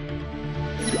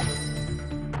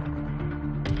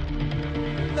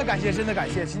真的感谢，真的感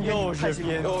谢，今天又是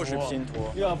拼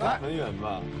图，要跑很远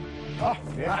吧？好，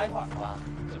别来一块吧。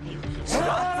怎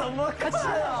么客气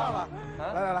了？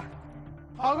来，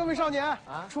好，各位少年，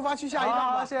出发去下一站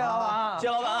吧。谢谢老板，谢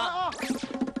谢老板啊！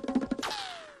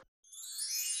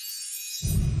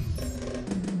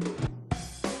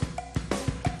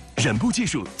染布技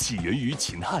术起源于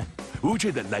秦汉，乌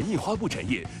镇的蓝印花布产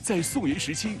业在宋元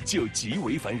时期就极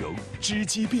为繁荣，织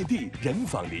机遍地，染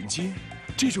坊连接。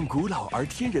这种古老而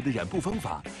天然的染布方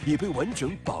法也被完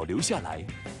整保留下来。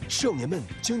少年们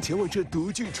将前往这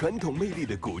独具传统魅力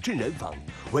的古镇染坊，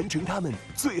完成他们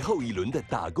最后一轮的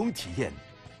打工体验。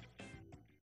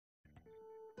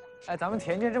哎，咱们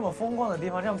田间这么风光的地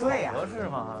方，这样不合适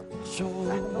吗？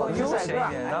悠闲一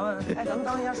点，咱们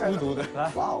当一下帅哥。孤独的，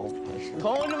来，哇哦，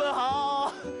同志们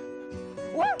好！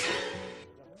喂，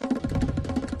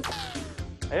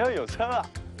哎呦，有车了！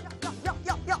要！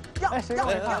哎，谁要？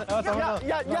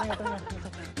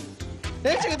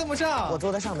哎，这个登不上，我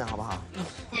坐在上面好不好？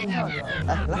来，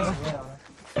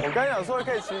我刚想说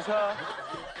可以骑车。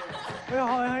哎呦，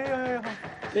好，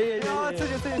自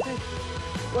己。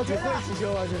我觉得会骑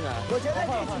车吗？现在？我觉得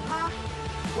这是他，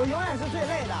我永远是最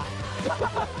累的。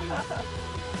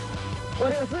我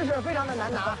这个姿势非常的难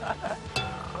拿。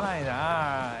慢一点，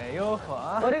哎呦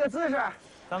呵！我这个姿势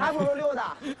还不如溜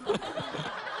达。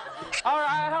浩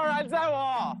然载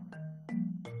我。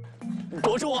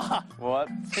多重啊？我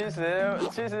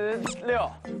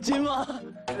76斤吗？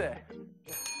对。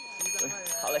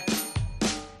好嘞。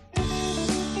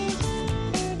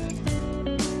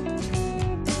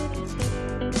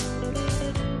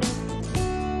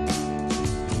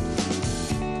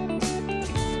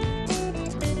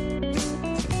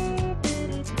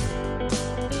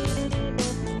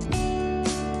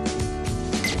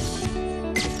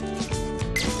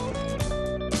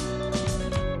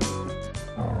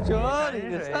这里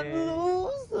的山路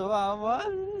是弯弯，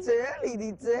这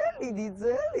里的。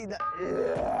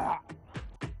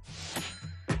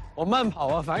我慢跑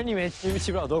啊，反正你们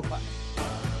骑不了多快。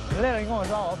累了你跟我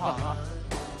说，我跑啊。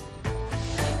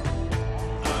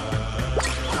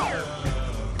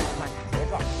别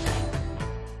撞。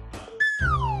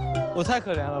我太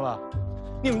可怜了吧？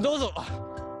你们都走了。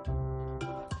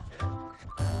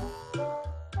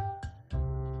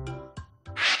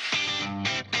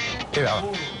这边了。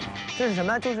这是什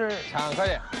么？就是抢，快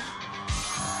点！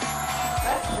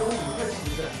哎，有5个旗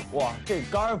子。哇，这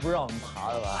杆儿不是让我们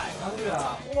爬的吧？上去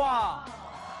啊！哇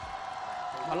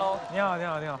 ，Hello， 你好，你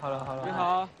好，你好 ，Hello， 你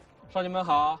好，少年们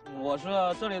好，我是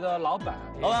这里的老板。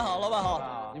老板好，老板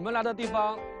好。你们来的地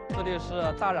方，这里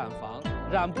是大染坊。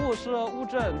染布是乌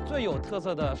镇最有特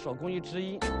色的手工艺之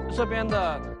一。这边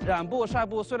的染布晒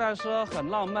布虽然是很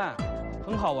浪漫、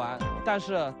很好玩，但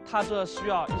是它这需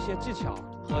要一些技巧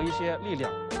和一些力量。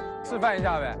示范一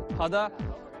下呗。好的，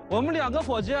我们2个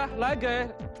伙计来给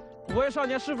5位少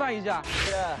年示范一下。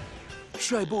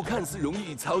晒布看似容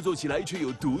易，操作起来却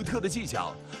有独特的技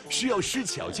巧，需要施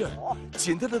巧劲儿。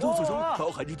简单的动作中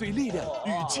包含着对力量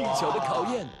与技巧的考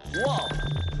验。哇！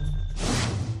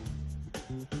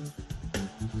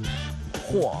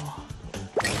嚯，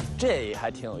这还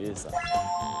挺有意思。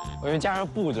我觉得加上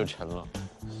布就成了。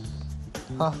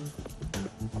好。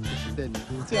对，你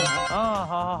这样啊，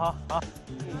好。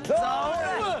走。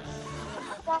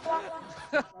好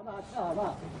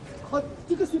吧，好，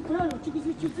这个水不要用，这个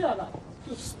水就这样的，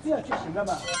就这样就行了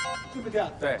嘛，对不对？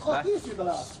对，好黑水的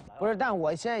了。不是，但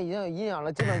我现在已经有阴影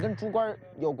了，基本跟猪肝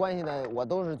有关系的，我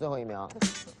都是最后1名。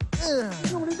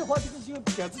用力的话，这个就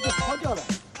杆子就抛掉了。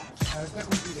再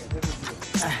控制一点，再控制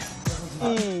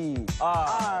一点。1、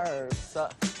2、3。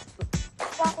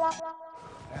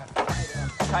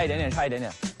差一点点，差一点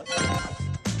点。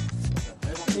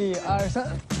1、2、3。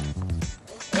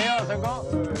没有成功。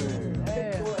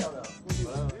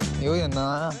有点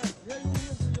难，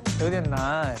有点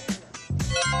难哎。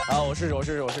好，我试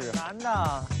试。难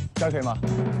的。这样可以吗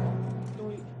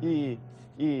？1、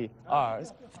2、3，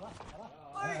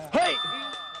嘿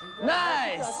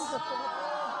 ，nice。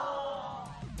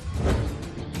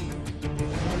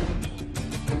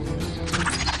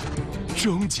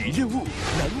终极任务：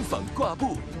南纺挂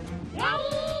布。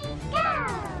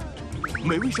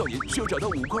每位少年需要找到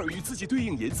5块与自己对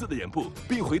应颜色的染布，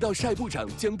并回到晒布场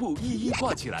将布一一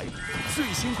挂起来。最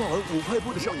先挂完5块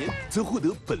布的少年则获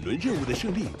得本轮任务的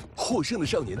胜利，获胜的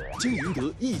少年将赢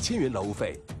得1000元劳务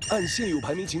费。按现有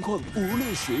排名情况，无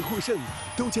论谁获胜，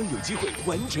都将有机会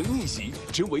完成逆袭，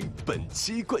成为本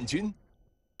期冠军。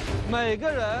每个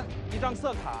人1张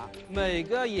色卡，每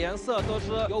个颜色都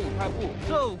是有5块布，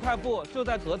这5块布就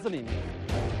在盒子里面。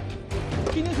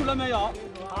听清楚了没有？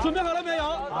准备好了没有？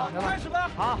好，开始吧。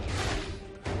好。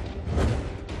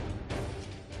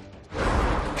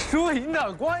输赢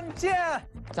的关键，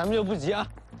咱们就不急啊，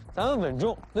咱们稳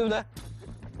重，对不对？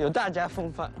有大家风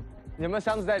范。有没有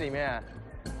箱子在里面？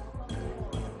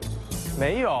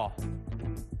没有。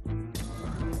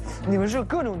你们是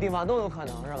各种地方都有可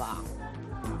能是吧？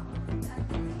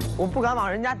我不敢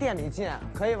往人家店里进，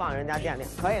可以往人家店里，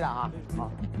可以的啊。好。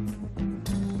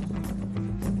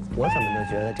我怎么就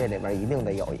觉得这里边一定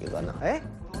得有一个呢？哎，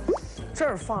这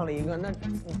儿放了一个，那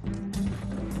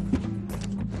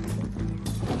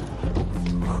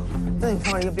你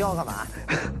放了一个标干嘛？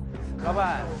老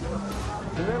板，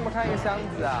有没有看一个箱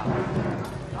子啊？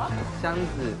箱子。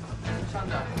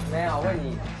没有，问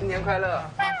你，新年快乐。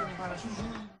新年快乐。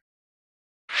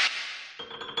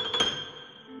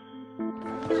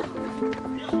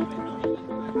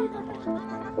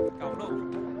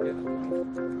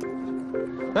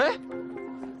哎，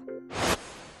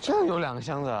这有2个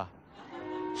箱子，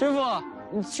师傅，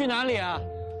你去哪里啊？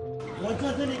我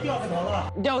在这里掉个头了。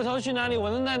你掉个头去哪里？我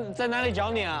能在哪里找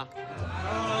你啊？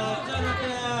在那个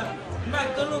卖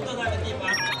灯笼的那个地方。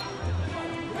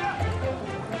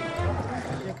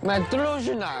买灯笼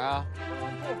是哪儿啊？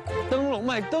灯笼，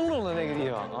卖灯笼的那个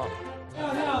地方啊。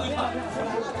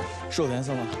是我的颜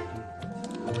色吗？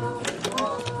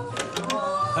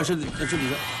哎，是你的，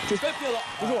这哎，不要了，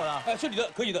不是我的。哎，是你的，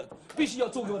可以的，必须要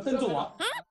做个灯粽王。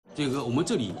这个我们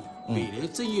这里每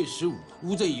年正月15，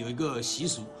乌镇有一个习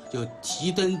俗叫提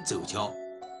灯走桥。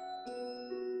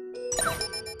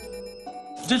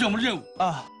这是我们的任务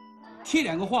啊，贴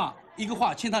2个画，一个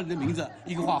画签上你的名字，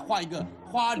一个画画一个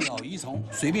花鸟鱼虫，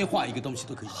随便画一个东西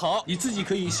都可以。好，你自己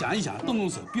可以想一想，动动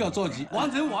手，不要着急，完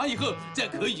成完以后再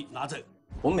可以拿走。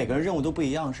我们每个人任务都不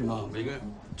一样，是吗？每个人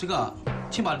这个啊，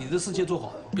先把你的事情做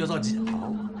好，不要着急。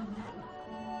好。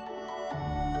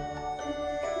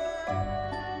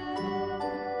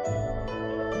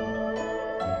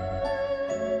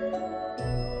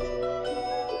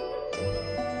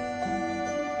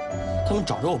他们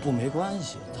找着我布没关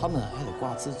系，他们还得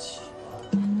挂自己。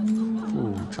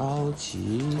不着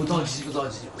急，不着急，不着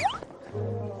急。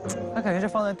它肯定是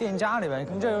放在店家里边。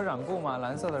你这有染布吗？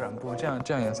蓝色的染布，这样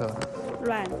颜色的。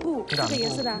染布这个颜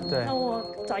色的。对。那我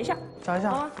找一下。找一下。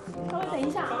好啊，稍微等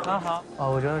一下。啊好。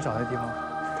哦，我觉得找一个地方，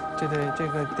这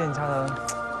个店家的，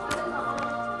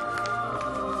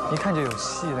一看就有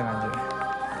戏的感觉。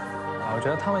啊，我觉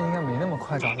得他们应该没那么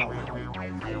快找到，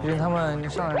毕竟他们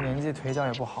上了年纪，腿脚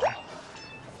也不好。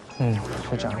嗯，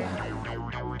是这样的。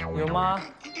有吗？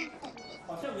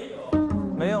好像没有。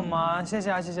没有吗？谢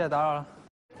谢啊，谢谢，打扰了。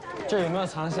这有没有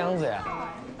藏箱子呀？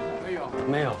没有。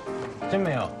没有，真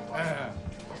没有。哎，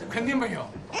肯定没有。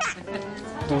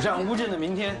赌上乌镇的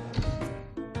明天。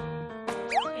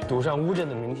赌上乌镇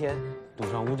的明天。赌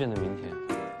上乌镇的明天。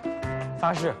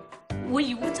发誓。我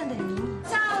以乌镇的名义。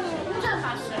向乌镇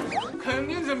发誓。肯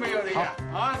定是没有的呀！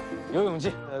啊，有勇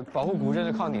气，保护古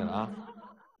镇就靠你了啊！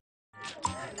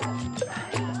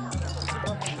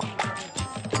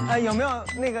哎，有没有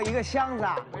那个一个箱子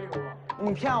啊？没有啊！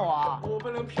你骗我啊！我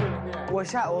不能骗人的。我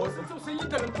是做生意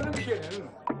的人，不能骗人。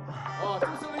哦，做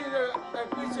生意的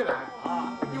规矩来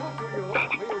啊，有就有，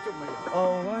没有就没有。哦，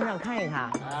我想看一看。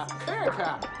啊，看一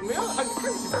看，没有他就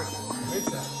看一看，没事。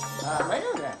啊，没有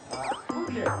的啊，不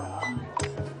骗的啊。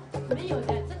没有的，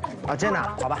真的。啊，真的？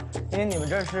好吧，因为你们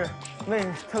这是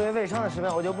特别卫生的食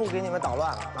品，我就不给你们捣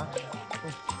乱了啊。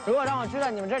如果让我知道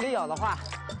你们这里有的话，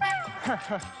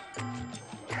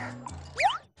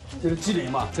这是鸡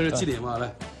脸嘛，这是鸡脸嘛，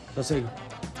来，这是一个。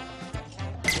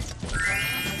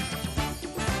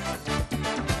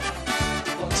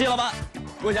谢谢老板，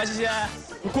过一下谢谢，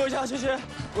过一下谢谢，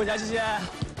过一下谢谢。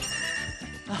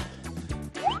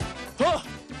好。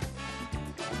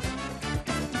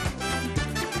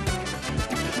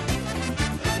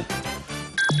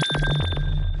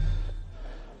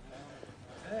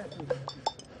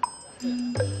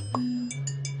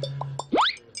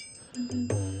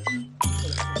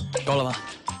够了吗？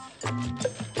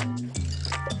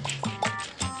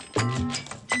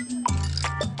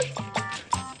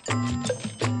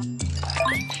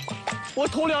我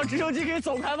头两直升机可以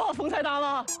走开吗？风太大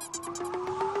吗？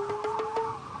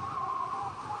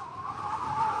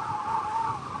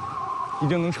一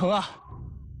定能成啊！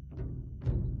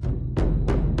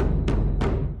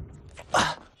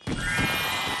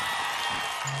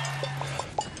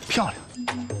漂亮。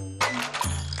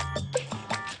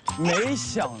没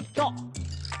想到，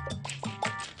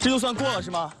这就算过了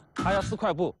是吗？还要4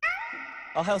块布，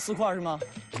啊，还有4块是吗？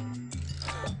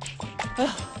哎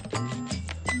呀，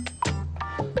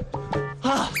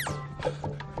啊！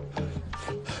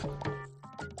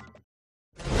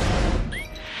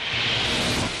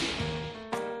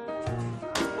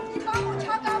你帮我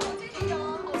敲高，我这里有；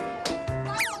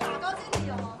帮我打高，这里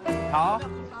有。好，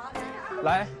好，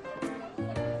来，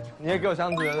你也给我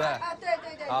箱子对不对？啊，对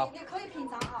对对，好你可以品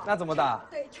尝啊。那怎么打？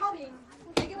对，敲平，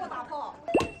别给我打破。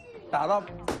打到。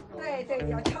对对，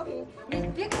要敲平，你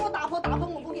别给我打破，打破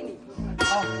我不给你。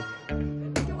好。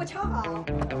给我敲好，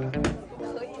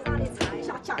可以让你尝一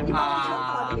下，奖励帮我敲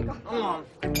好这个。哦，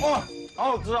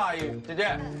好好吃啊，阿姨姐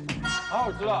姐，好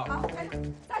好吃啊。好，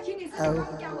再请你吃，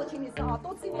刚讲我请你吃啊，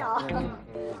多吃一点啊。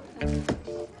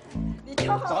你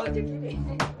敲好我就给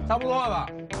你。差不多了吧？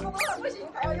差不多了，不行，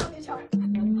还要用你敲。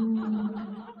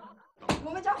我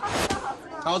们家花生糕好吃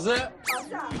吗？好吃。好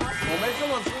吃啊！我没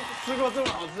吃过这么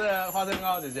好吃的花生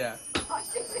糕，姐姐。好，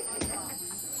谢谢。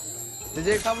姐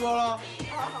姐差不多了。姐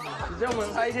姐，我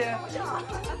们拍一天。我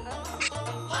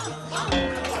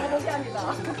都叫你的。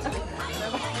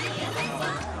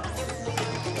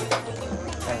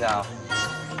看一下啊。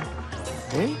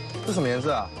嗯，这什么颜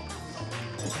色啊？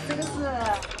这个是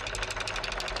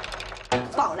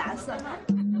宝蓝色。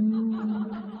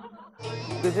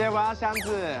姐姐，我要箱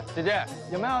子。姐姐，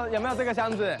有没有这个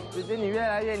箱子？姐姐，你越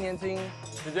来越年轻。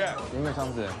姐姐，有没有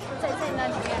箱子？在那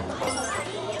里面。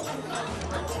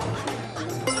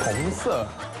红色。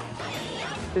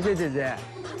谢谢姐姐，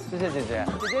谢谢姐姐。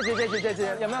姐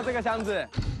姐，有没有这个箱子？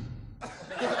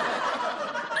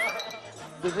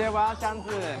姐姐，我要箱子。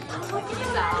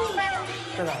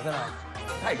在哪？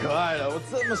太可爱了，我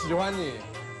这么喜欢你。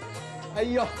哎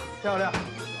呦，漂亮。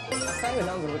3个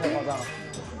箱子会不会太夸张？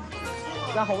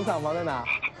那红厂房在哪？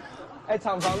哎，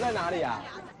厂房在哪里啊？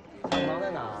厂房在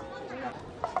哪？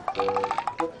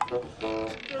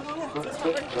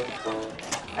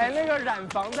哎，那个染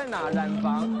房在哪？染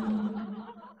房。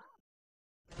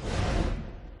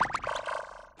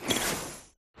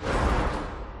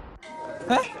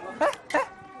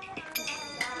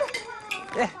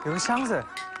哎，有个箱子。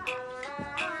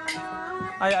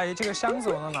阿姨，这个箱子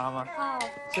我能拿吗？好，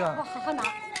这样。好拿，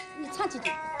你唱几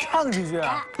句。唱几句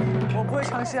啊？我不会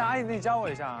唱戏啊，阿姨，你教我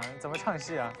一下啊，怎么唱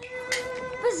戏啊？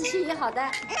不是学习好的，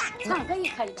唱歌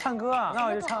也可以。唱歌啊，那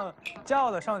我就唱《骄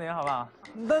傲的少年》好不好？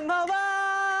奔跑吧，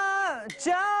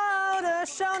骄傲的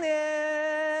少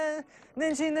年，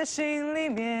年轻的心里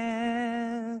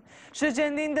面是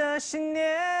坚定的信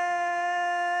念，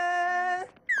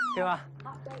可以吗？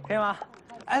可以吗？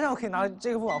哎，那我可以拿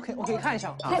这个布啊，我可以看一下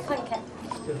吗？可以看。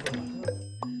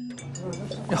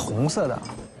这红色的，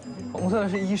红色的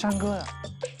是依山哥的。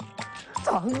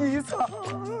张一山，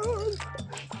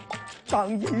张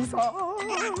一山。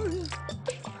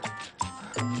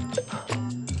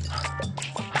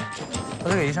我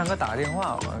得给依山哥打个电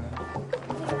话，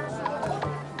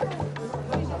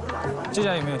这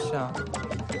家有没有戏啊？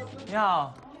你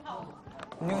好，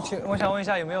我想问一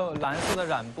下有没有蓝色的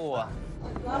染布啊？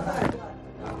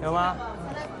有吗？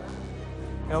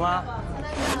有吗？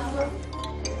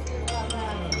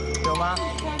有吗？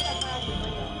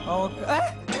哦，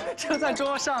哎，就在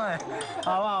桌上哎，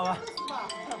好吧好吧。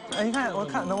哎，你看，我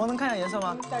能看一下颜色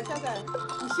吗？等一下，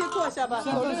你先坐下吧，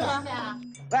走了是吧？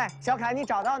喂，小凯，你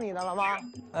找到你的了吗？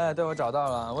哎，对，我找到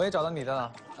了，我也找到你的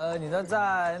了。你的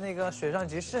在那个水上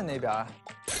集市那边。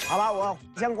好吧，我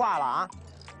先挂了啊。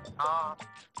好。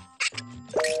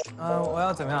我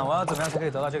要怎么样？我要怎么样才可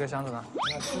以得到这个箱子呢？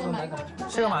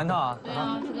吃个馒头啊！对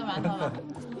啊，吃个馒头。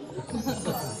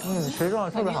谁做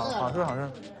的特别好，特别好吃。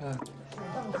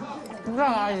你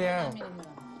干啥爷？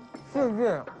世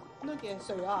界。弄点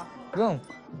水啊。不用，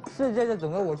世界就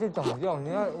整个我去拯救，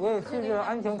你要为世界的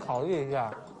安全考虑一下。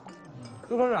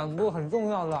这个染布很重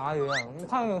要的，阿姨，你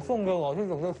快点送给我去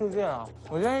拯救世界啊！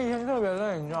我今天一天特别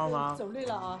累，你知道吗？走累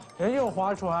了啊！人又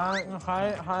划船，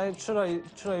还吃了一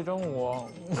中午。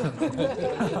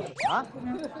啊，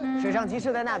水上集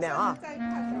市在那边啊。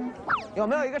有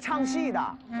没有一个唱戏的？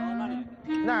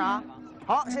那儿啊。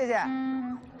好，谢谢。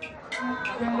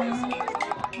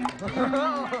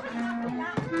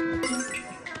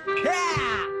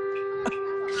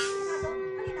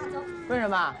为什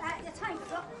么？来，要唱一个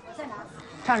歌，在哪？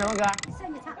唱什么歌？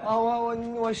向你唱。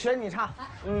我学你唱，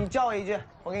你教我一句，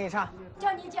我给你唱。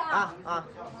叫你叫啊。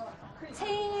清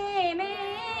明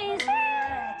时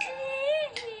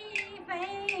节分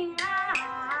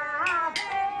啊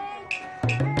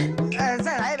分。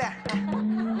再来一遍。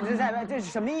你再来，这是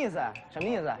什么意思？什么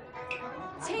意思？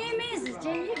清明时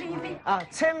节雨纷纷。啊，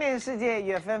清明时节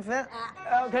雨纷纷。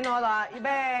跟着我了，预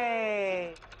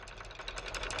备。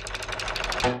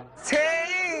清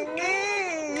明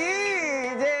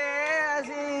时节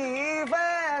雨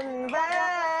纷纷。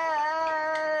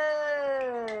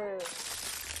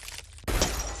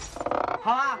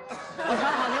好吧，我唱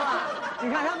好听了，你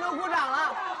看他们都鼓掌了，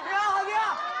非常好听，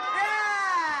耶！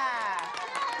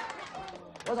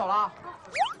我走了。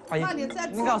阿姨，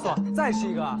您告诉我，再吃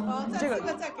一个啊？这个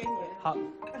再给你。好。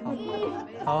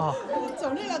走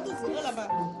累了，肚子饿了吧？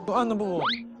不，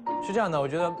是这样的，我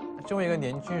觉得身为一个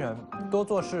年轻人，多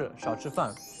做事，少吃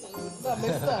饭。那没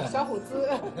事，小伙子。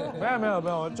没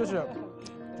有，就是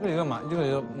这个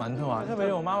馒头啊，特别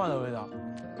有妈妈的味道。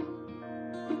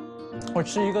我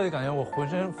吃一个就感觉我浑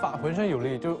身有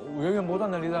力，就源源不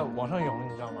断的力在往上涌，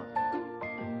你知道吗？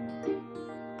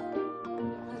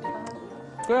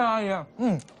对啊，阿姨，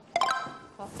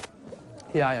好。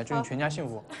谢谢阿姨，祝你全家幸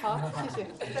福。好，谢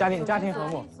谢。家庭和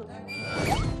睦。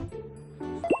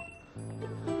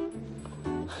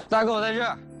大哥，我在这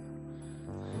儿。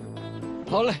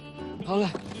好嘞。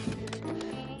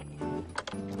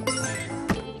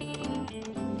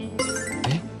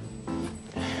哎，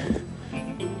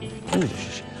这个是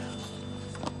谁啊？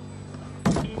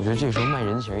我觉得这个时候卖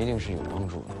人情一定是有帮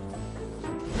助的。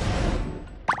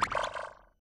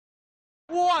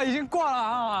哇，已经挂了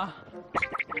啊！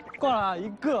挂了一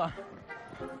个。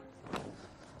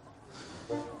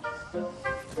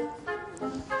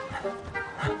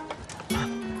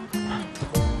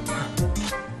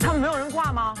他们没有人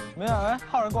挂吗？没有，哎，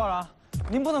浩然挂了。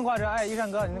您不能挂这，哎，一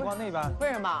山哥，您挂那边。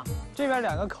为什么？这边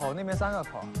2个口，那边3个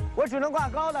口。我只能挂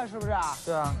高的，是不是啊？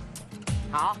对啊。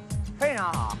好，非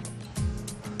常好。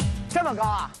这么高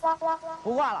啊？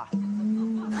不挂了。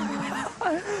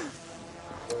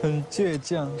很倔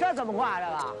强。这怎么挂着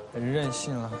了？很任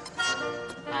性了。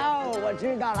哦，我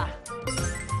知道了。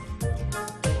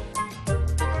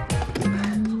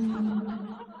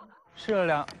吃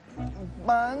了2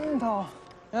馒头，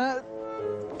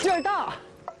劲儿大。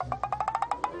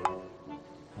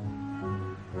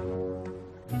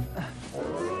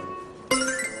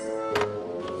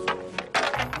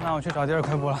那我去找第2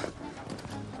块布了。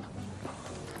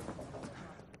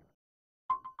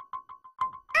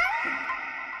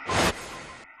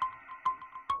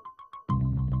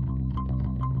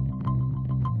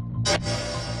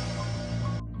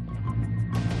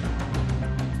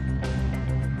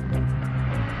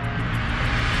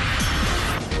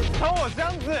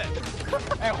子，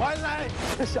哎，还来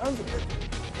这箱子。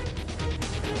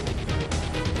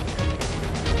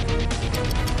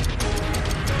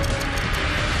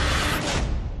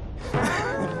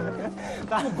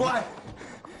不乖，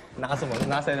拿什么？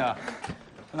拿谁的？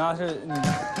那是你的。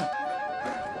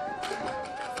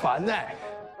烦呢，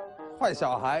坏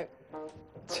小孩，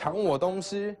抢我东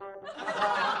西。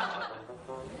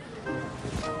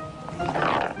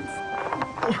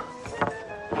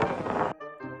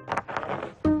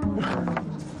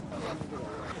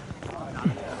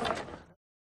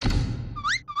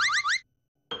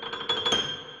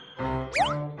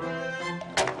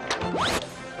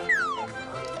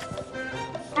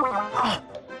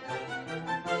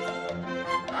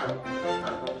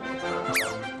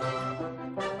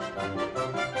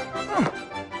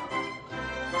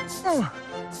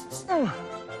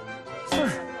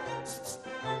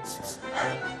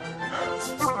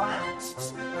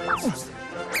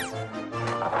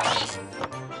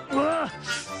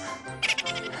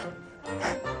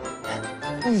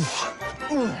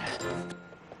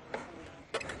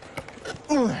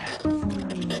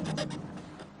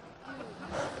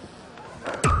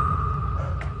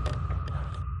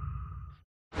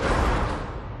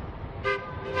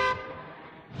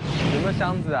有没有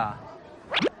箱子啊？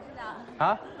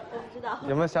啊？我不知道。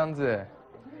有没有箱子？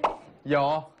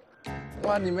有。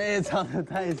哇，你们也藏得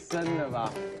太深了吧？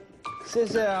谢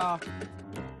谢啊。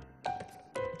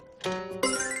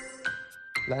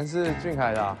蓝是俊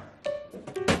凯的。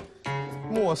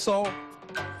没收，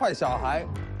坏小孩，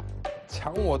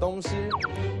抢我东西，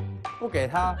不给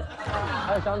他。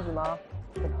还有箱子吗？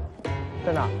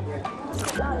在哪？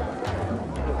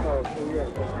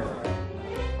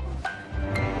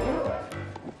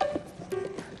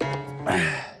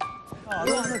啊，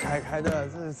都是凯凯的，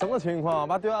这是什么情况？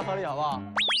把它丢到河里好不好？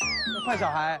坏小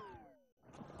孩，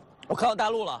我看到大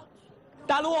陆了，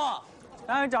大陆，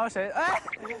那你找谁？哎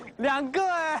，2个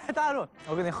哎，大陆，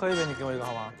我给你喝一杯，你给我一个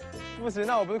好吗？不行，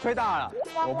那我不是亏大了？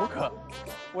我不渴，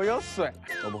我有水。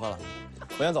我不喝了，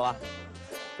我先走了。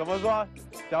怎么说？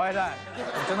小坏蛋，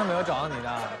我真的没有找到你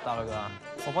的，大陆哥，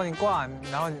我帮你挂，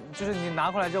然后就是你拿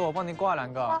过来之后，我帮你挂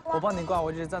2个，我帮你挂，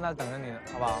我一直在那等着你，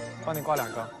好不好？帮你挂2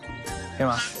个，可以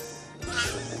吗？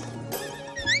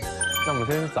那我们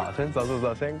先找，先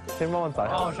帮我找一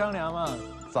下。好好商量嘛。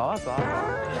找啊找啊。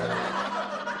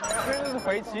因为这是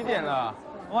回起点了，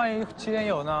万一起点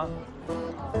有呢？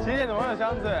起点怎么会有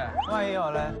箱子？万一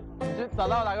有嘞？你去找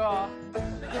到哪个哦？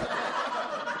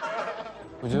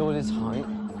我觉得我得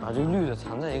把这个绿的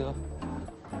藏在一个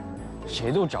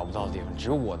谁都找不到的地方，只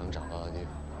有我能找到的地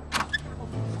方。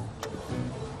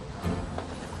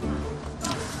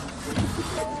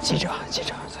记着，在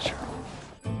这儿。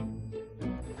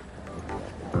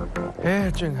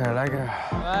哎，俊凯来个。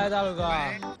来，大陆哥。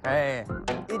哎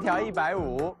，1条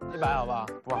150，100好不好？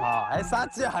不好，还杀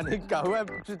价，你赶快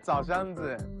去找箱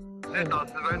子。再找10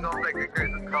分钟再可以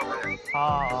靠背。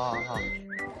好。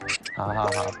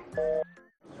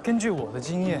根据我的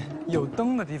经验，有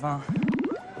灯的地方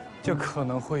就可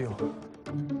能会有。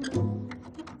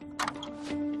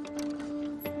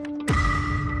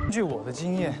根据我的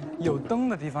经验，有灯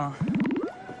的地方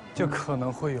就可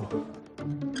能会有。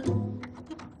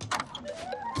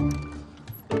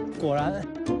果然，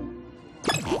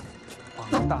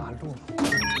王大陆，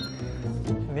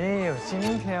你也有今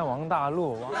天，王大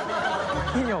陆，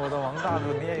你有的王大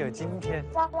陆，你也有今天。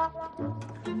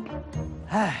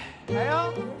哎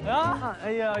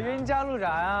呀，冤家路窄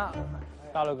啊！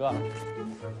大陆哥，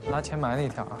拿钱买了1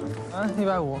条啊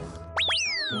，150。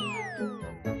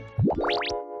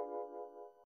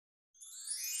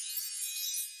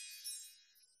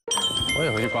我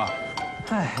也回去挂。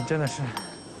哎，真的是。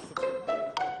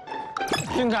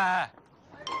俊凯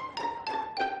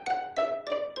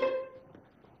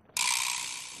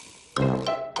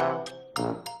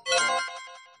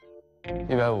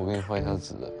，150给你换一条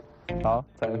紫的。好，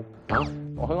成。啊，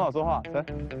我很好说话，成。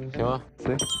行吗？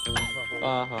行。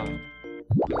啊好。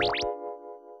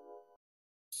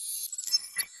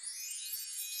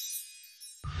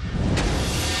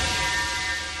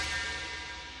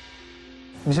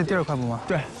你是第2块布吗？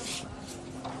对。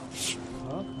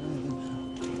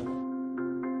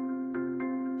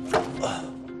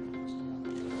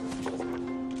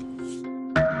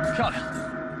漂亮。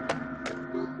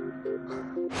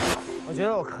我觉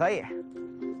得我可以，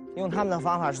用他们的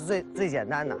方法是最简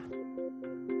单的。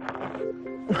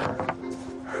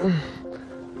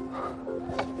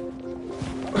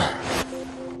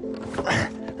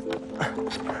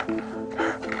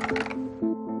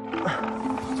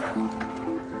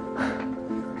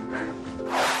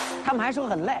他们还说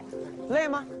很累，累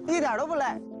吗？一点都不累。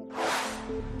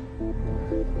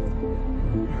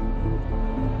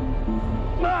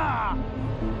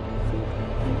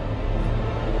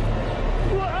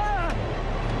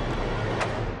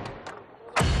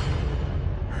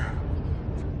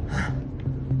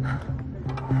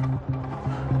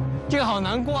好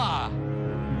难挂，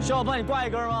需要我帮你挂一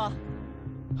根吗？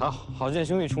好见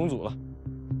兄弟重组了。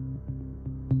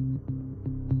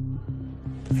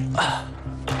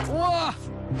哇，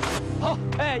好，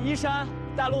哎，一山、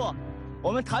大陆，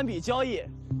我们谈笔交易，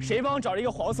谁帮我找一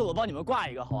个黄色，我帮你们挂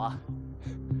一个，好吧？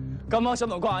刚帮小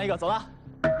董挂完一个，走了。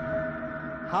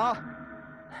好，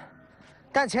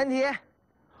但前提，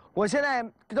我现在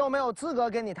都没有资格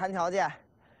跟你谈条件，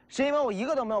是因为我一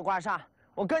个都没有挂上，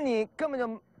我跟你根本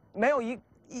就没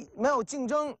有竞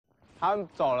争。他们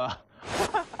走了。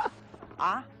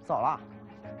啊，走了。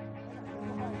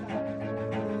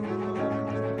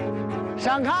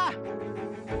闪开！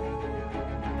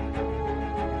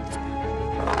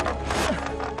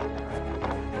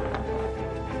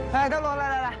哎，大罗，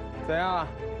来，怎样啊？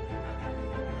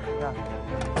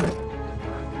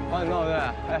帮你弄对？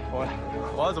哎，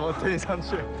我要怎么推你上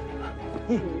去？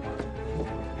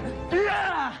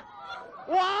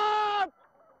哇！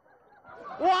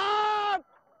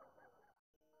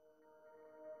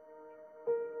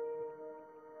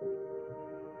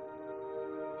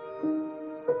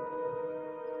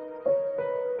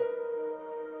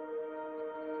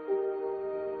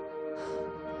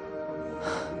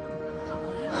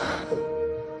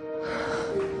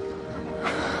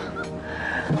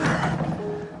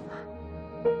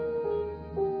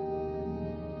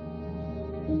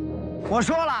我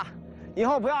说了，以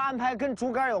后不要安排跟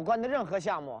竹竿有关的任何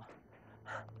项目。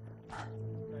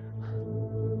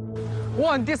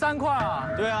哇，你第3块啊？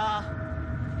对啊。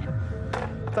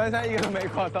张一山一个都没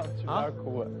挂上去，他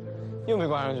哭了，又没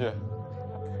挂上去。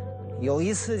有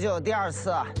一次就有第2次。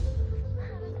啊！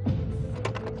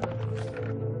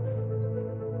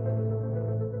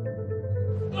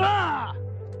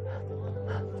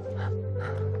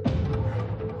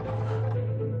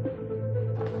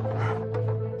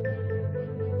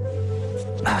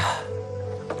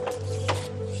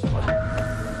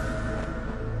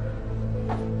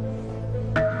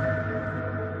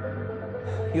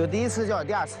有第1次就有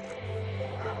第2次。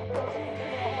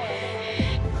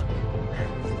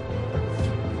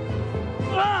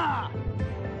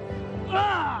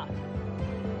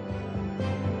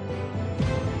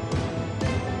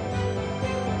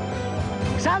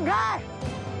闪开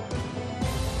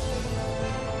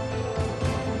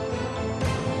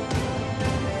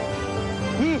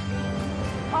！1、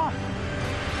2。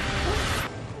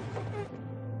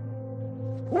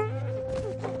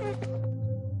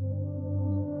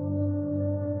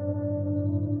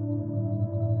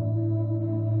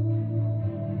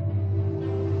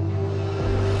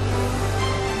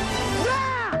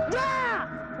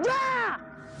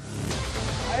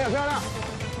哎呀，漂亮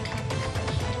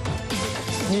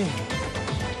！1、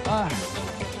2。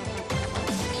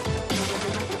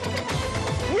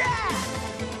耶！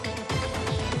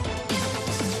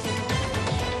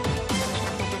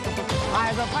哎，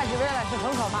这派起位来是很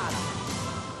可怕的。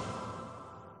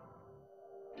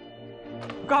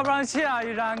挂不上去啊，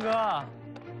一山哥。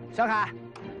小凯，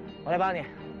我来帮你。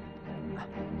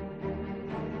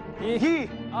1、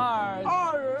2，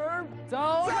走！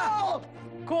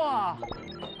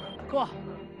过，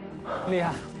厉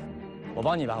害！我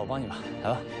帮你吧，来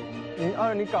吧。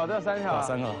你搞这3条。搞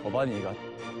3个，我帮你一个。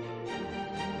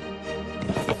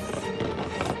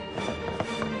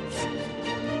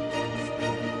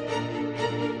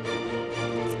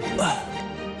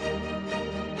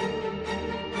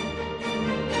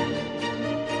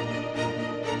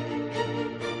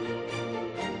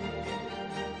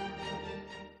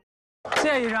谢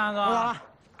谢一山哥。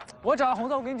我找到红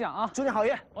色，我跟你讲啊。祝你好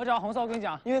运。我找到红色，我跟你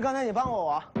讲。因为刚才你帮过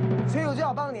我，所以我就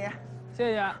要帮你。谢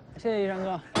谢一山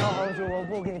哥。好，我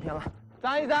不给你评了。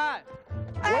张一山，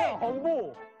我有红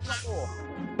布。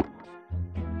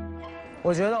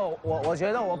我觉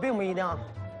得我并不一定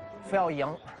非要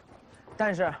赢，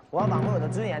但是我要挽回我的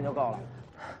尊严就够了。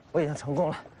我已经成功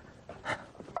了。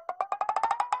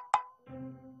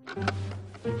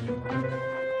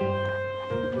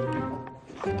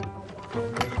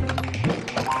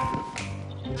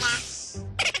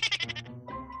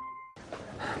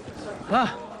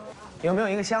啊，有没有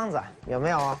一个箱子？有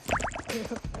没有啊？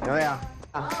有没有？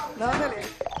啊，拿这里。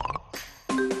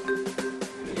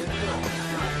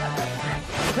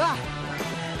哥。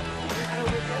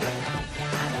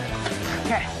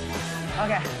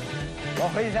OK，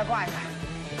 我回去再挂一下。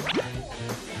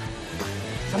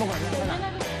什么果子店？在哪？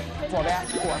左边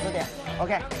果子店。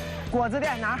OK， 果子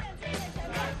店哪儿？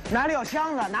哪里有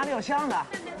箱子？哪里有箱子？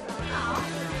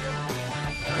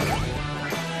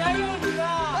加油你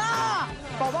啊！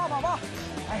宝宝，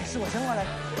哎，是我先过来的，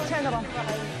亲爱的宝宝，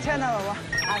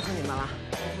爱死你们了，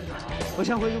我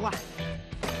先回去挂。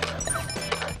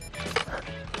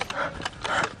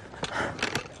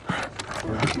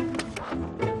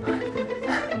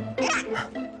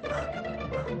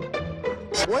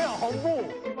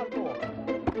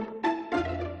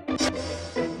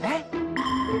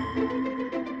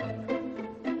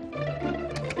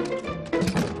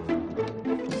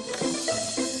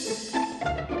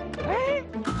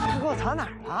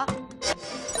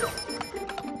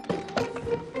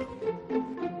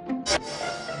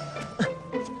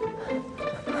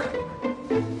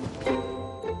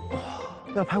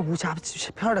要拍武侠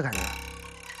片的感觉。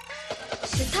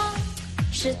是他，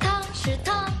是他，是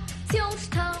他，就是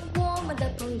他，我们的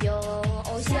朋友，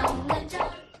偶像来着。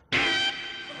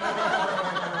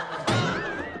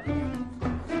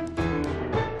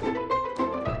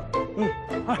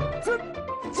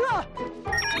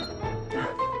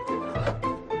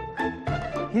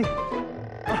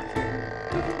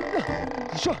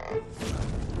上！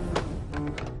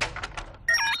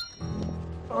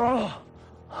啊！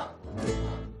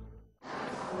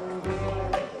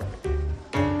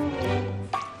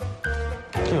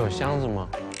这有箱子吗？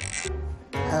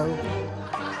还有。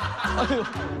哎呦，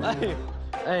哎呦，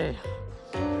哎。哎。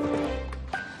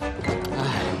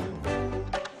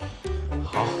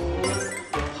好，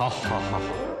好，好，好，好，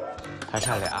还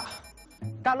差俩。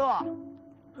大陆，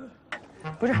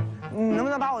不是，你能不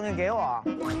能把我那给我？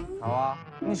好啊。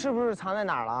你是不是藏在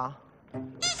哪儿了？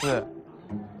是。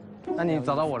那你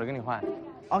找到我的，跟你换。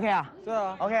OK 啊。对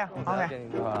啊。OK。给你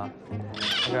对吧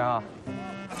 ？OK 啊。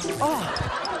哦，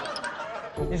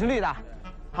你是绿的，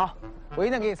好，我一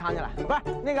定给你藏起来。不是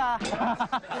那个，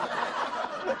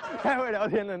太会聊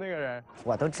天的那个人，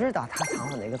我都知道他藏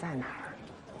我哪个在哪儿。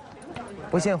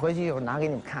不信回去一会儿拿给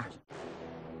你们看。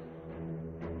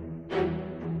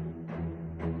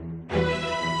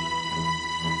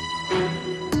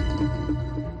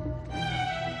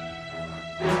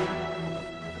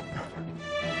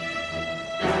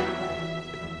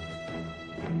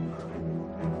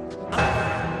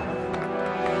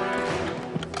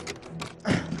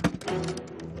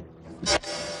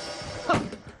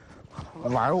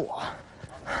玩我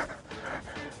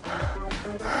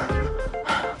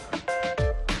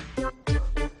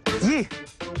！1、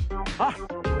2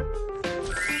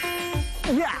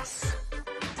 ，Yes。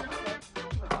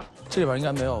这里边应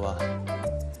该没有吧？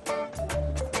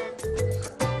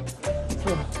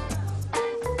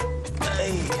哎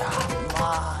呀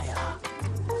妈呀！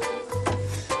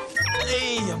哎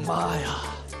呀妈呀！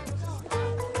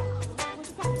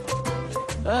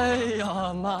哎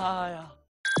呀妈呀！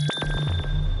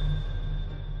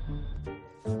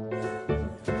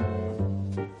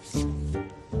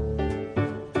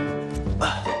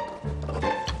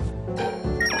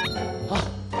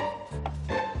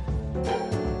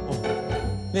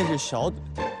那是小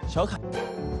凯，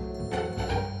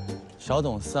小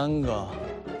董3个，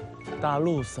大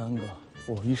陆3个，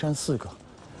一山4个，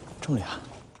这么厉害。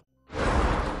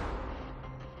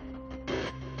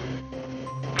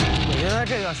我觉得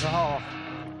这个时候，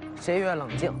谁越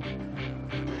冷静，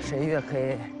谁越可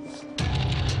以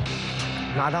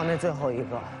拿到那最后一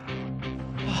个。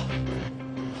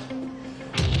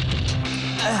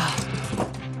哎呀！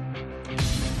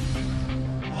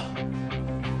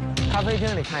咖啡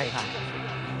厅里看一看。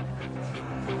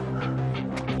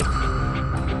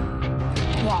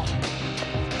哇！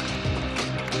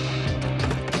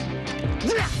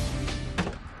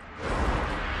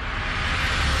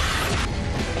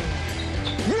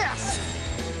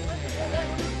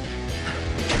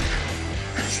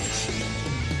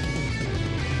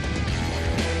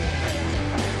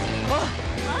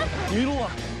迷路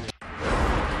啊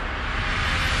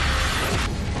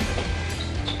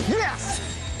 ！Yes。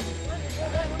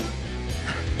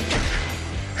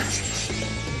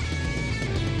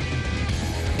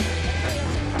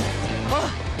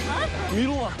迷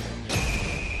路啊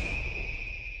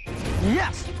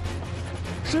 ！Yes。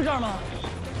是这儿吗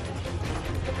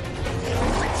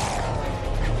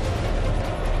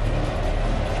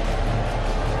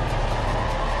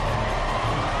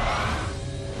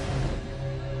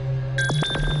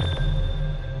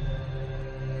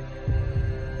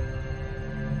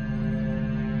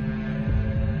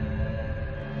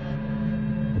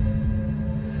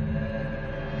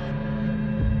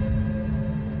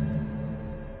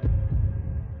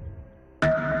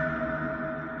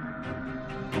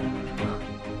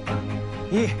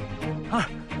？1、2、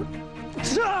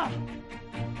3。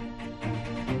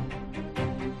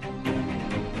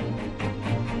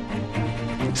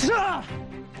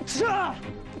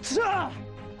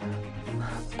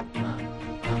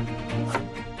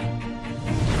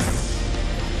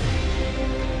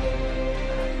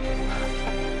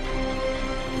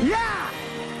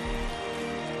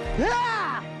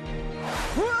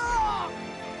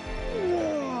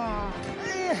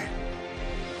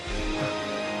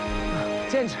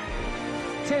坚持，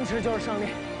坚持就是胜利。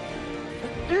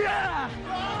我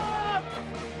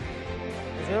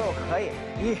觉得我可以。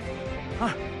1、2、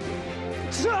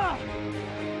3。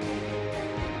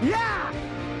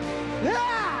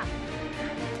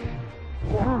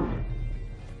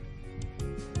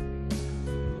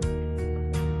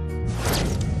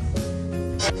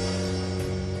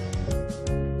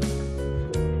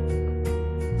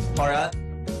浩然，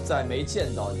在没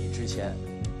见到你之前，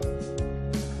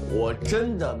我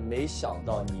真的没想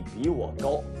到你比我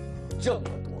高这么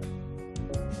多。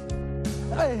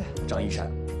哎，张一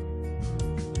山，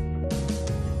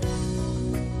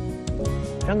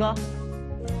山哥，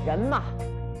人嘛，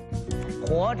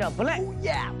活着不累，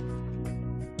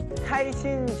开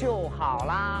心就好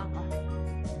啦。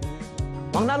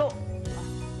王大陆，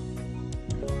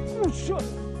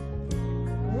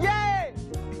耶！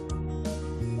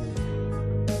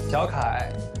小凯，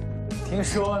听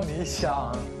说你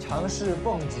想尝试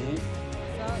蹦极，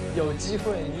有机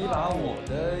会你把我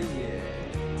的也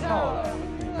跳了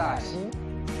与大溪。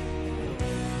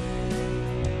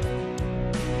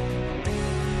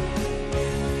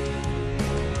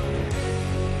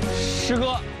师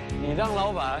哥，你当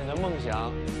老板，你的梦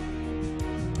想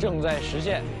正在实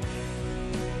现，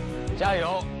加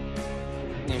油！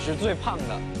你是最胖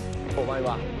的，我帮你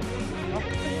吧。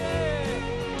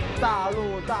大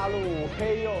陆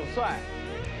黑又帅，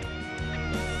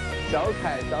小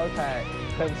凯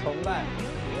很崇拜，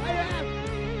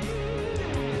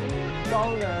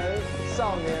高能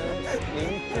少年凝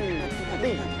聚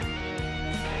力，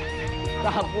大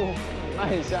步迈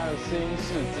向新世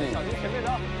纪。小心前面走，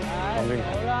来，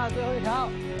走了，最后一条，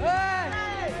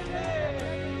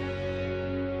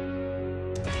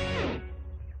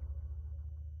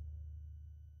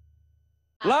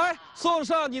来，送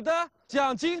上你的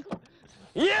奖金。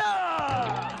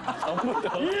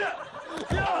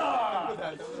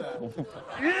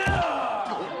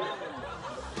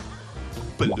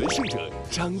本轮胜者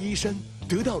张一山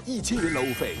得到1000元劳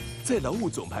务费，在劳务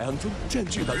总排行中占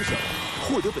据榜首，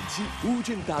获得本期乌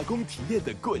镇打工体验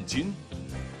的冠军。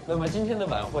那么今天的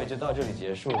晚会就到这里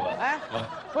结束了。哎，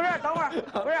不是，等会儿，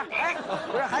不是，哎，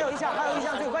不是，还有一项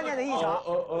最关键的一场，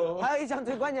还有一项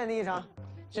最关键的一场。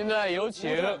现在有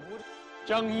请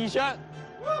张一山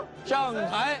上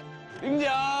台领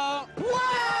奖。哇！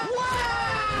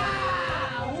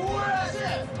无热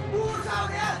血无少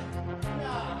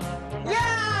年，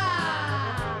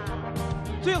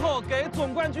最后给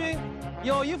总冠军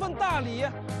有一份大礼，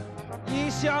一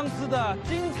箱子的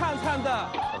金灿灿的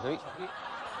巧克力。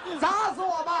砸死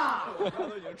我吧！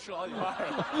都已经吃好几块了。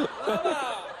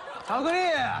巧克力！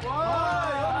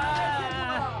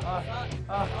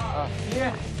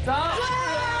走！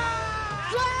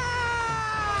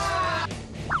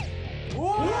无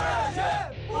热血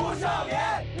不少年，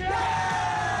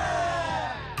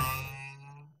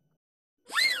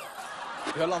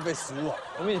不要浪费食物。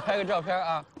我们一起拍个照片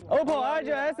啊 ！OPPO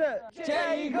R9S，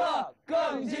 这一刻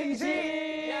更清晰。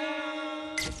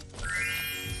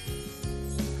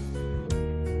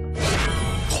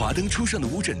华灯初上的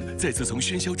乌镇再次从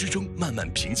喧嚣之中慢慢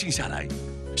平静下来，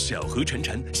小河潺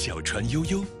潺，小船悠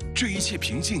悠，这一切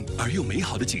平静而又美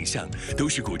好的景象，都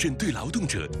是古镇对劳动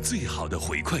者最好的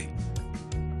回馈。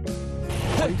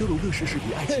欢迎登录乐视视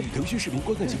频、爱奇艺、腾讯视频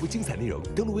观看节目精彩内容，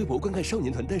登录微博观看少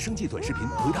年团诞生季短视频，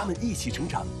和他们一起成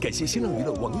长。感谢新浪娱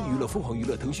乐、网易娱乐、凤凰娱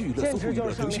乐、腾讯娱乐、搜狐娱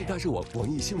乐、腾讯大社网、网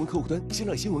易新闻客户端、新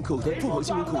浪新闻客户端、凤凰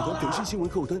新闻客户端、腾讯新闻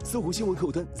客户端、搜狐新闻客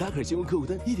户端、Zaker 新闻客户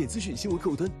端、一点资讯新闻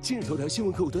客户端、今日头条新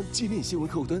闻客户端、界面新闻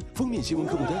客户端、封面新闻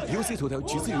客户端、UC 头条、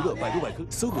橘子娱乐、百度百科、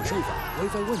搜狗输入法、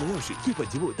WiFi 万能钥匙对本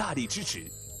节目大力支持。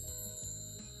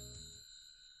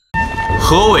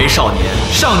何为少年？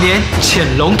少年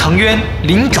潜龙腾渊，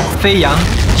灵爪飞扬，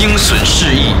鹰隼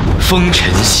试翼，风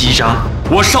尘翕张。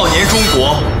我少年中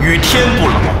国与天不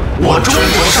老，我中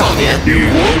国少年与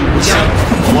我无疆。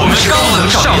我们是高能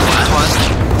少年团。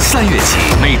3月起，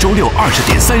每周六20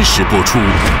点30播出。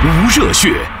无热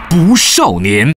血不少年。